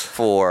 yes.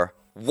 for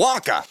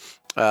Wonka.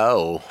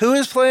 Oh, Who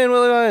is playing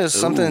Willy Wonka? Is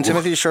something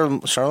Timothy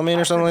Charlemagne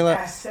or something like the that?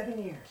 past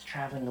 7 years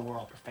traveling the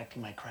world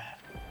perfecting my craft.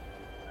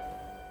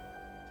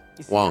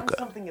 You see, Wonka.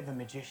 I'm something of a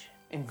magician,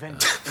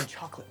 inventor, and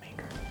chocolate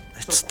maker.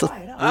 It's So the- fly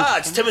it up.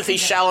 It's Timothy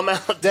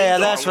Chalamet. Yeah,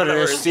 that's what it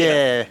is.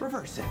 Yeah.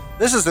 Reverse it.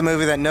 This is the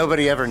movie that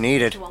nobody ever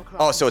needed.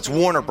 Oh, so it's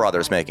Warner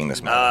Brothers making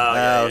this movie.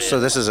 Oh, so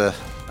this is a.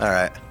 All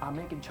right. I'm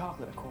making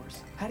chocolate, of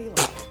course. How do you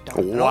like it?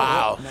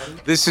 wow.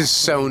 This is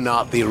so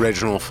not the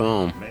original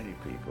film.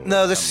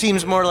 No, this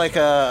seems more like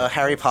a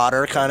Harry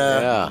Potter kind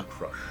of. Yeah.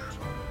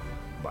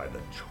 By the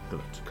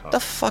chocolate cup. What the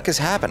fuck is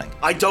happening?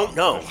 I don't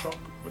know.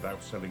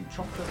 Without selling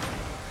chocolate.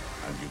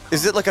 And you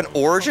Is it like an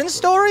origin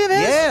story of his?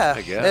 Yeah,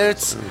 guess.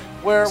 it's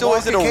where So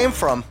is Wonka it a- came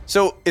from.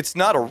 So it's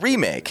not a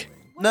remake.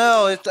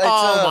 No, it's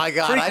Oh a my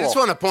God! I prequel. just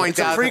want to point It's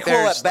a out prequel that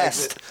there's, at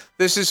best.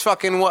 this is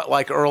fucking what,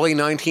 like early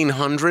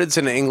 1900s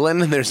in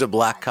England, and there's a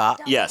black cop.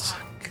 Yes.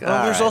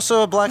 Well, there's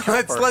also a black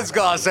helper. Let's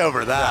gloss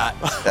over that.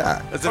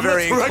 That's a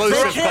very correct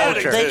inclusive correct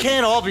culture. They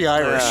can't all be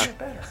Irish.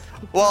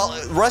 Well,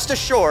 rest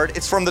assured,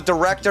 it's from the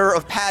director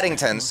of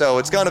Paddington, so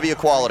it's going to be a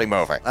quality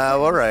movie.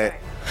 All right.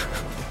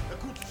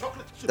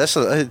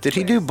 Did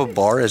he do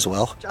Babar as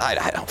well?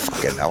 I don't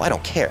fucking know. I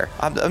don't care.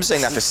 I'm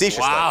saying that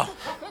facetiously. Wow.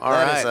 All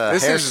That right.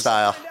 is a This is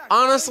hairstyle.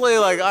 honestly,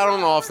 like, I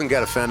don't often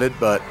get offended,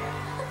 but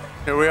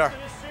here we are.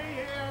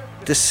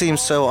 This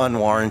seems so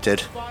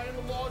unwarranted.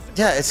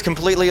 Yeah, it's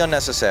completely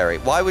unnecessary.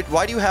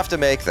 Why do you have to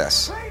make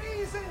this?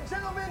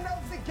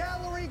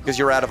 Because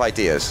you're out of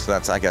ideas.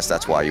 I guess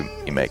that's why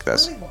you make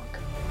this.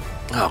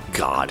 Oh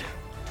God.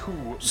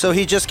 So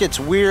he just gets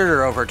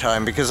weirder over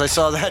time because I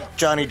saw that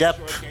Johnny Depp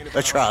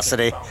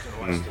atrocity.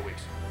 You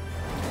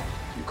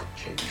could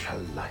change her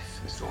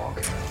life, Mr.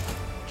 Walker.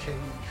 Change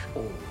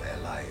all their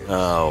lives.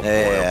 Oh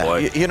Yeah.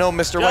 boy. You know,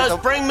 Mr. White.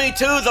 Just bring me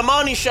to the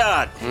money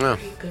shot. Yeah.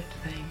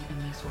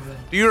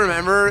 Do you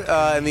remember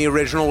in the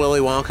original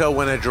Willy Wonka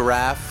when a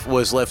giraffe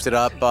was lifted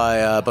up by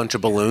a bunch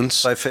of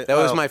balloons? That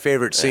was my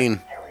favorite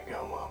scene.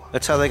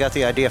 That's how they got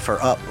the idea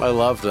for Up. I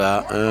loved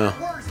that.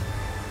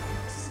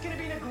 This is gonna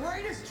be the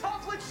greatest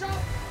chocolate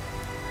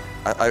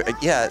shop.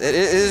 Yeah, it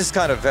is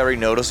kind of very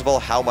noticeable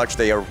how much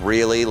they are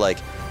really like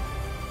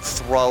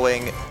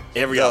throwing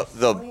Here we go.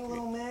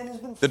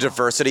 the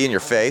diversity in your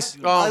face.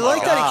 I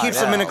like that he keeps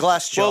them in a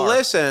glass jar. Well,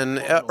 listen,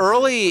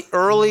 early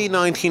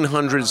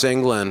 1900s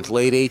England,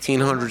 late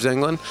 1800s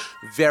England,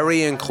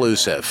 very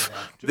inclusive.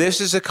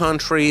 This is a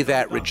country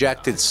that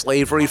rejected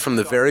slavery from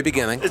the very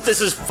beginning. This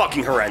is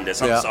fucking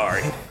horrendous. I'm Yeah.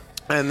 sorry.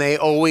 And they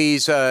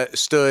always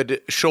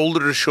stood shoulder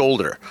to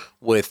shoulder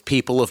with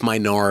people of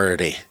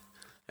minority,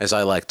 as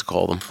I like to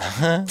call them.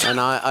 And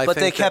I But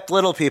think they kept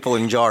little people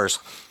in jars.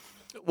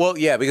 well,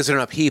 yeah, because they're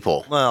not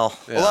people. Well,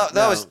 Well,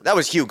 that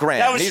was Hugh Grant.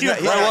 That was he's Hugh not,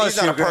 Grant. he's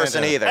not a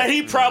person either. And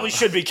he probably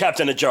should be kept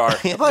in a jar.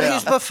 but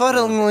he's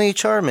befuddlingly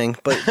charming.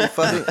 But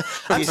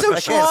I'm so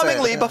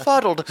charmingly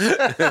befuddled.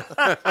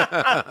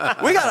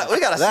 we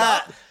gotta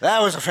stop.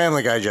 That was a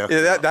Family Guy joke.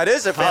 Yeah, that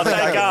is a Family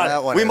thank Guy. God.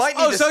 That one We is. might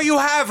need Oh, to, so you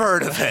have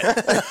heard of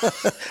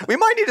it? we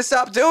might need to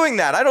stop doing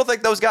that. I don't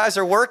think those guys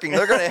are working.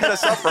 They're going to hit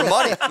us up for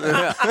money.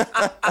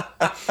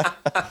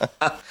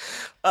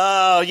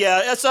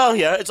 Yeah, it's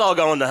all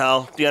going to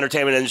hell. The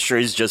entertainment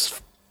industry is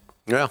just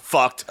Yeah.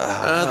 fucked.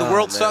 The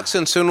world sucks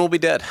and soon we'll be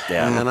dead.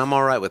 Yeah. And I'm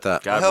all right with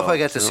that. I hope I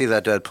get to see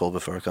that Deadpool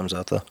before it comes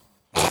out, though.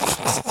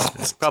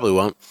 Probably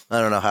won't.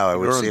 I don't know how I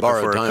would You're see on it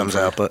borrowed before it time comes for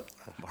out, but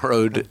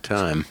Borrowed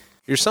time.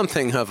 You're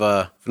something of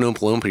a Oompa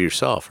Loompa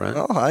yourself, right?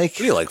 oh, What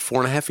are you, like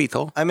 4.5 feet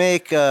tall? I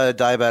make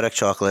diabetic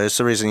chocolate. It's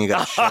the reason you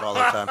got shit all the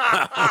time.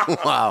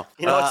 Wow.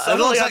 You know, it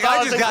looks like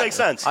all things make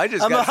sense. I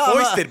just got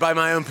foisted by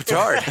my own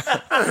petard.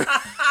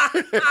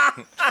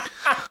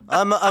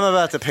 I'm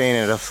about to paint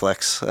it a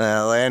flex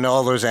and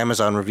all those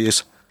Amazon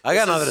reviews. I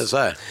got nothing to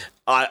say.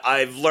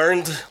 I've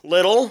learned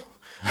little.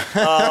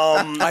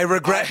 I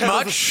regret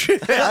much.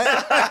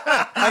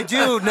 I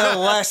do know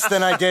less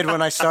than I did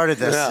when I started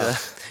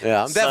this.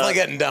 Yeah, I'm definitely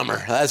getting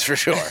dumber. That's for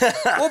sure.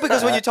 Well,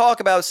 because when you talk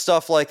about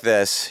stuff like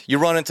this, you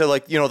run into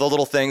like, the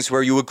little things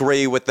where you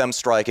agree with them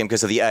striking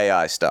because of the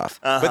AI stuff.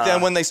 But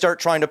then when they start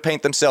trying to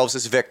paint themselves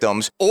as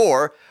victims,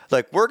 or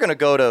like, we're going to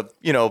go to,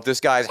 this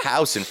guy's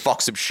house and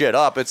fuck some shit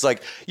up, it's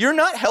like, you're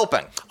not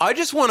helping. I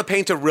just want to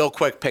paint a real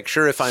quick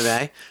picture, if I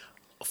may.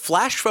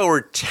 Flash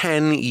forward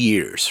 10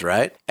 years,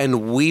 right?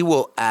 And we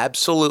will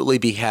absolutely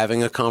be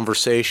having a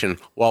conversation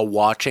while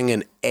watching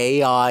an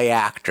AI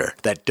actor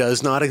that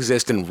does not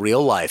exist in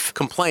real life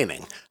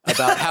complaining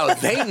about how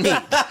they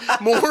need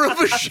more of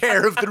a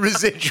share of the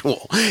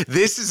residual.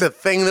 This is a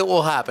thing that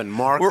will happen.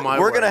 Mark my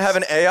We're words. going to have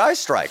an AI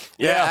strike.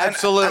 Yeah, And-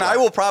 absolutely. And I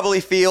will probably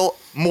feel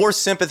more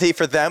sympathy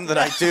for them than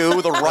I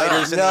do the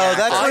writers and the actors.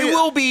 that's I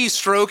will be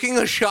stroking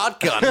a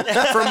shotgun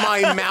from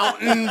my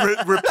mountain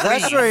reprieve.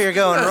 That's where you're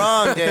going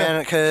wrong,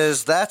 Dan,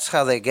 because that's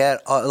how they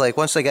get,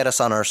 once they get us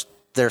on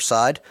their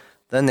side,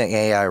 then the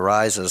AI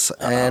rises.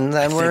 And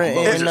then we're in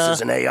This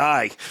is an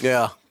AI.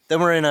 Yeah.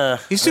 a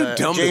He's too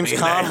dumb to James be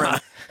an Cameron.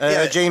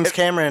 Yeah, James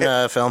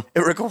Cameron film.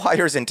 It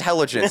requires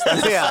intelligence.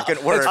 That's the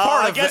second word. It's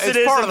part I of, guess it's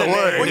it is part in of the the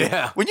word. name.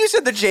 Yeah. When you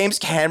said the James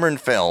Cameron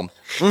film,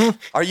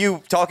 are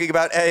you talking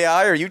about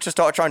AI, or are you just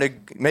trying to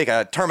make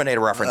a Terminator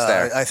reference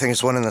there? I think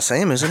it's one and the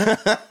same, isn't it?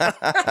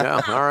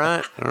 Yeah. All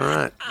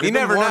right. You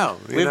never know.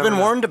 You We've never been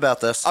know. warned about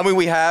this. I mean,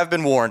 we have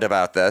been warned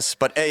about this,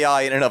 but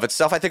AI in and of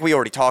itself, I think we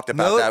already talked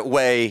about No. that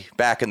way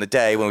back in the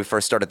day when we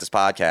first started this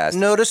podcast.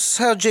 Notice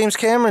how James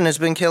Cameron has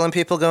been killing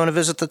people going to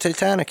visit the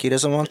Titanic. He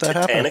doesn't want that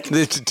happening.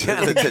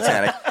 Titanic. The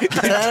Titanic. The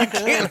Titanic.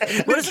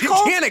 Titanic. What is it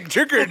called? Titanic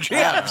Trigger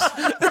Jams.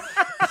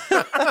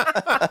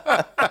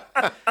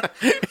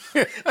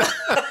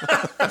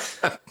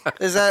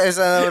 Is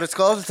that what it's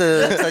called?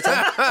 The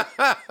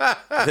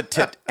Titanic? The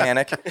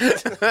Titanic.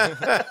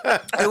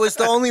 It was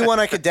the only one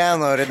I could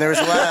download, and there was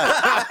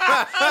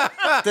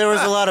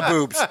a lot of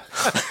boobs.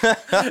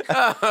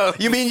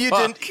 You mean you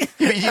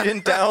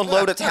didn't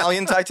download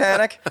Italian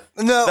Titanic?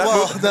 No,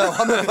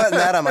 I'm not putting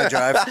that on my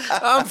drive.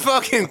 I'm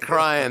fucking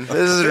crying.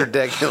 This is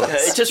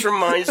ridiculous. It just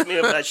reminds me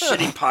of that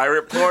shitty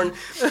pirate porn.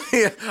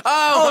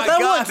 Oh my that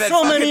God. won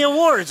so many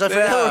awards. I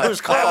forgot what it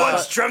was called. I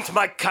once dreamt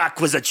my cock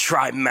was a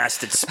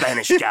tri-masted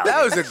Spanish galleon.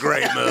 That was a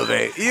great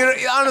movie.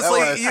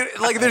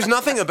 Honestly, there's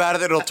nothing about it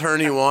that'll turn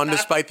you on,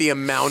 despite the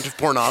amount of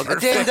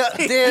pornography.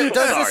 Dan,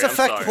 does this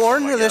affect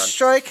porn? Oh, This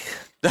strike?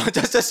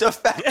 Does this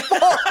affect?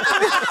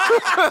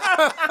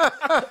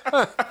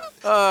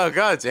 Oh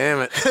God damn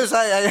it! Because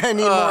I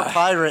need more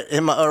pirate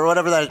in my, or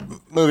whatever that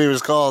movie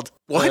was called.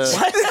 What?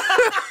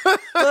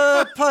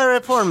 The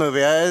pirate porn movie.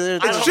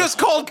 It's just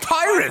called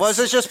Pirates. Was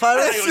it just I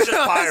pirates? think it was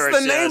just pirates.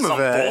 the name some of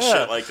it, bullshit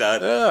yeah. like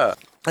that.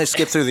 I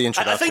skipped through the I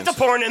introductions. think the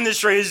porn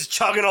industry is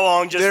chugging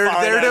along just They're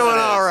fine. doing as it is.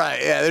 all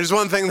right. Yeah, there's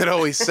one thing that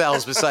always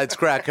sells besides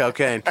crack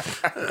cocaine.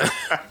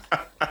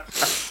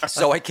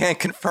 So I can't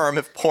confirm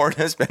if porn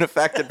has been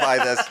affected by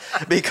this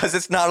because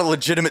it's not a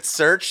legitimate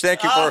search.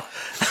 Thank you for.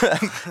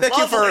 Thank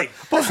you lovely.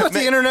 for. I thought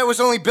the internet was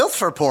only built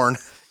for porn.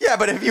 Yeah,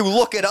 but if you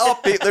look it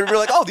up, they're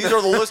like, oh, these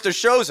are the list of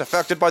shows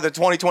affected by the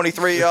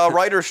 2023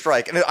 writer's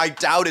strike. And I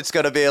doubt it's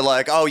going to be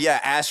like, oh, yeah,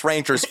 Ass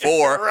Rangers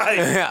 4. Right.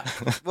 Yeah.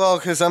 Well,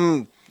 because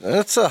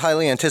that's a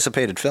highly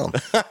anticipated film.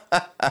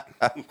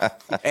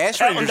 Ass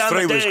Counting Rangers down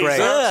 3 the was days, great.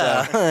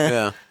 huh?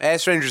 Yeah.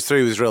 Ass Rangers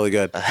 3 was really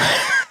good.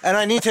 And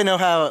I need to know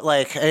how,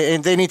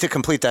 they need to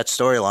complete that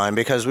storyline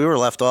because we were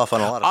left off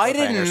on a lot of I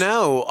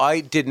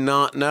cliffhangers. did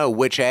not know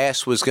which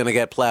ass was going to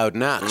get plowed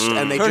next.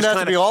 And they Turned just out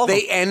to be all of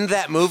they end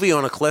that movie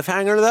on a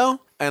cliffhanger, though,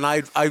 and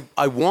I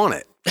want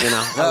it. You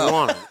know, I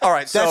want it. All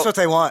right, so That's what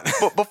they want.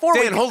 before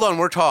Dan, hold on,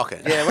 we're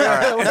talking.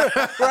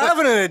 We're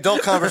having an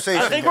adult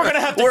conversation. I think we're going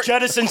to have to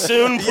jettison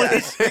soon,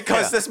 please.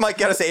 because this might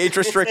get us age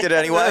restricted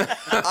anyway.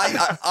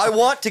 I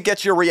want to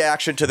get your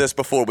reaction to this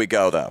before we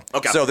go, though.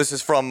 Okay. So this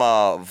is from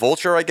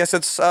Vulture, I guess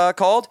it's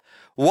called.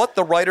 What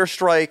the writer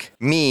strike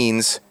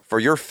means for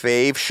your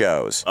fave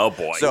shows. Oh,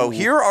 boy. So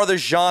here are the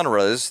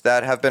genres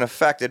that have been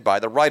affected by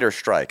the writer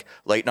strike.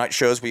 Late night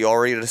shows we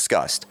already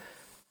discussed.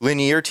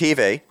 Linear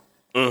TV.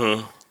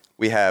 Mm-hmm.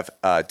 We have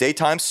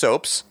daytime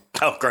soaps.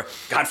 Oh, great.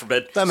 God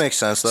forbid. That makes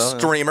sense, though.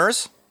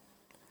 Streamers.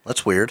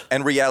 That's weird.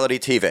 And reality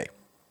TV.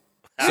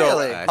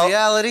 Really? So,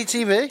 Reality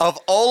TV? of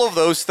all of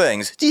those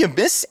things, do you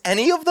miss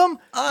any of them?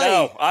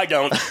 No, I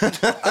don't.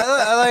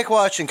 I like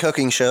watching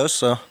cooking shows,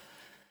 so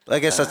I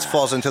guess that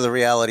falls into the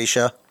reality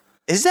show.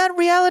 Is that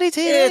reality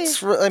TV?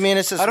 It's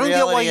as I don't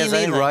get why reality you as need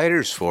anything.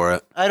 writers for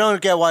it. I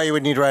don't get why you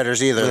would need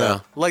writers either, Yeah.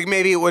 though. Like,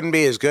 maybe it wouldn't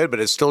be as good, but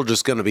it's still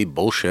just going to be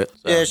bullshit. So.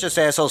 Yeah, it's just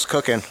assholes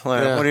cooking.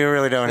 Like, Yeah. What are you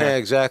really doing Yeah, here?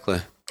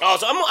 exactly. Oh,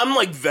 so I'm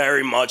like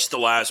very much the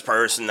last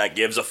person that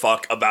gives a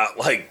fuck about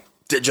like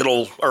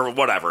digital or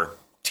whatever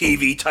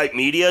TV type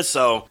media.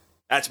 So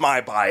that's my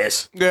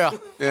bias. Yeah.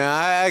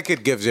 Yeah, I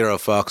could give zero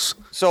fucks.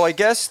 So I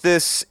guess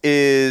this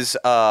is,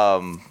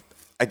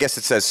 I guess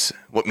it says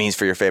what means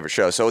for your favorite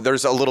show. So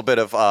there's a little bit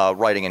of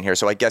writing in here.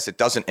 So I guess it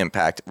doesn't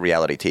impact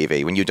reality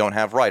TV. When you don't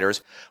have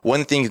writers,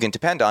 one thing you can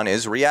depend on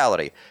is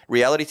reality.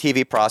 Reality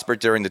TV prospered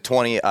during the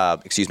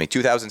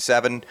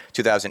 2007,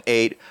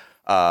 2008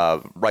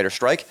 writer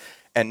strike.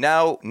 And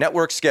now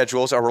network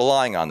schedules are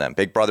relying on them.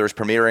 Big Brother is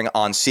premiering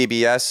on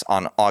CBS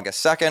on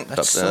August 2nd.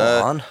 That's still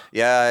on?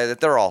 Yeah,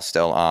 they're all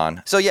still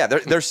on. So yeah,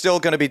 they're still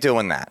going to be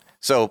doing that.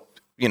 So,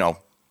 you know,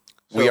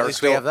 at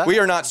least we have that? we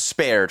are not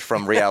spared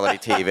from reality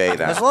TV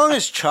then. As long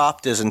as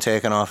Chopped isn't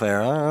taken off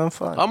air, I'm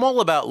fine. I'm all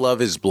about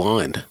Love is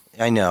Blind.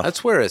 I know.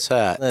 That's where it's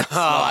at.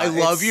 I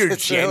love your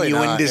it's really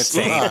genuine not. It's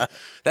disdain. not.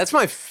 That's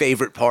my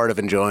favorite part of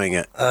enjoying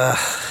it.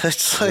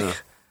 It's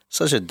like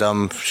such a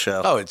dumb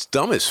show. Oh, it's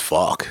dumb as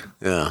fuck.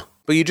 Yeah.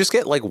 But you just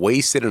get like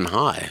wasted and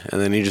high,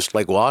 and then you just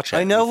like watch it.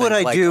 I know and what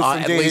think, I like, do from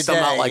at day least to day,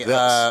 I'm not like this.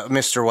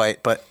 Mr.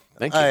 White, but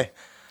Thank you.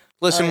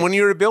 Listen, when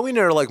you're a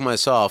billionaire like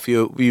myself,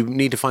 you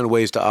need to find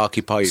ways to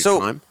occupy your So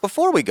time.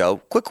 before we go,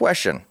 quick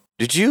question.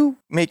 Did you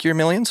make your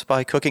millions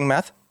by cooking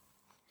meth?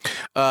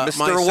 Mr.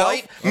 Myself?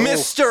 White?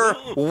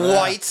 Mr.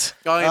 White.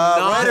 I am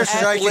not writer's at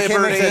strike, you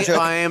can't make that liberty. joke.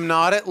 I am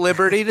not at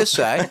liberty to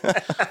say.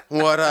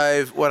 What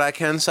I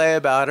can say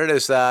about it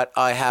is that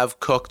I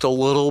have cooked a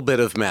little bit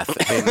of meth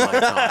in my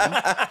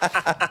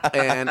time,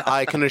 and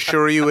I can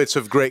assure you it's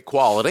of great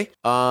quality.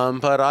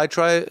 But I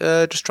try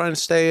to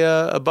stay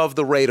above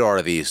the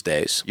radar these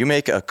days. You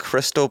make a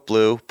crystal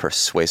blue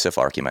persuasive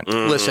argument.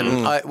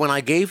 Listen, when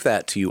I gave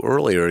that to you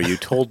earlier, you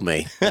told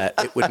me that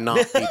it would not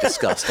be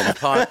discussed on the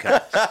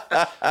podcast.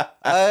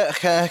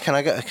 can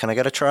I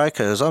get a try?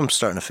 Because I'm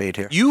starting to fade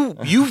here.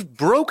 You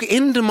broke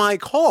into my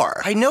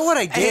car. I know what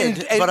I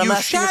did, And but I'm you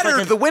asking if I shattered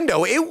can- the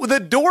window. The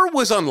door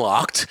was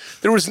unlocked.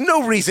 There was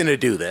no reason to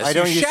do this. I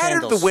don't you use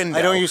shattered handles. the window.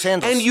 I don't use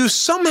handles. And you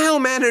somehow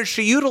managed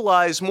to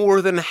utilize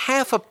more than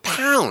half a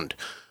pound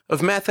of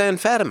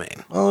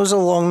methamphetamine. Well, it was a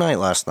long night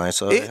last night,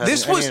 so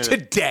This was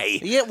today.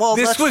 Yeah, well,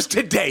 this that's- was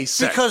today,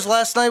 sir. because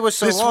last night was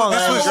so This long.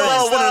 was I was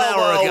less than an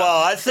hour ago.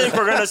 I think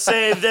we're gonna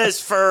save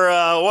this for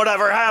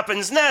whatever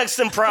happens next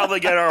and probably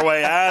get our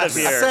way out of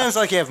here. Sounds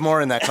like you have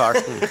more in that car.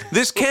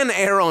 This can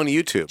air on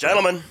YouTube.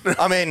 Gentlemen,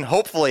 I mean,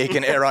 hopefully it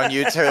can air on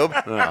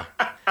YouTube.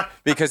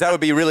 Because that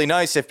would be really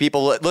nice if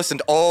people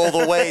listened all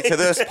the way to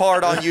this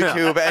part on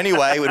YouTube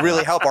anyway. It would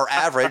really help our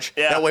average.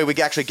 Yeah. That way we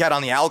can actually get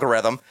on the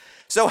algorithm.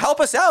 So help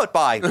us out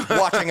by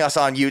watching us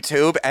on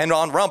YouTube and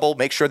on Rumble.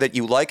 Make sure that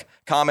you like,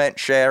 comment,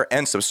 share,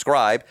 and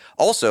subscribe.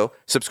 Also,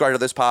 subscribe to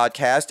this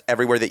podcast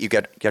everywhere that you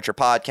get your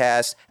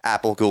podcasts,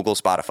 Apple, Google,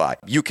 Spotify.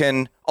 You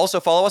can also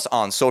follow us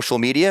on social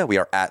media. We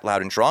are at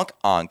Loud and Drunk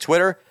on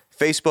Twitter,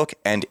 Facebook,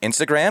 and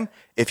Instagram.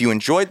 If you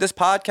enjoyed this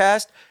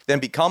podcast, then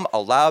become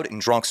a Loud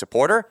and Drunk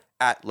supporter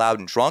at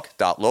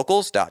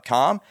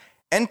loudanddrunk.locals.com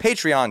and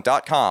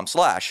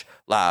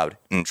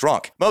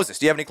patreon.com/loudanddrunk. Moses,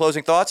 do you have any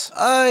closing thoughts?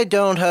 I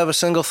don't have a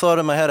single thought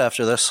in my head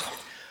after this.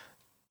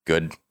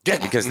 Good.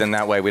 Because then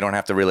that way we don't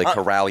have to really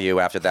corral you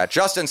after that.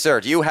 Justin,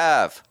 sir, do you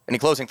have any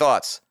closing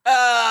thoughts?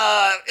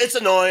 it's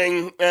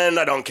annoying, and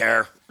I don't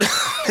care.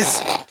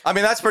 I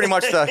mean, that's pretty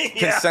much the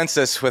Yeah.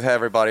 consensus with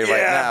everybody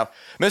right Yeah.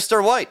 now.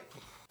 Mr. White.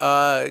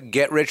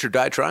 Get rich or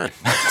die trying.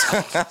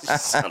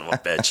 Son of a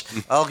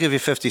bitch. I'll give you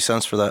 50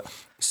 cents for that.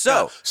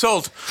 So,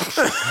 Sold.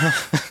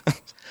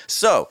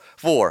 So,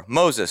 for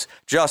Moses,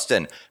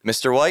 Justin,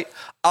 Mr. White,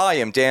 I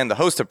am Dan, the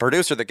host and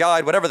producer, the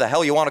guide, whatever the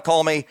hell you want to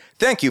call me.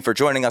 Thank you for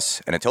joining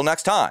us, and until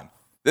next time,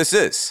 this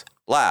is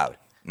Loud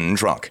and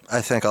Drunk.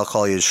 I think I'll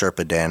call you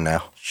Sherpa Dan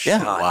now.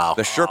 Yeah. Wow.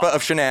 The Sherpa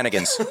of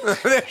shenanigans.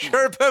 The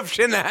Sherpa of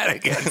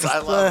shenanigans. I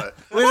love it.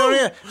 We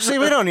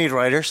don't need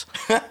writers.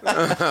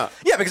 Yeah,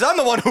 because I'm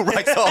the one who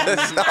writes all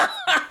this stuff.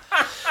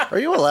 Are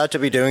you allowed to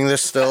be doing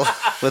this still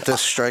with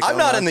this strike? I'm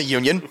not in the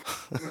union.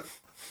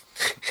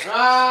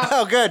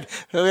 Oh, good.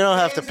 We don't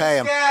have to pay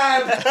him.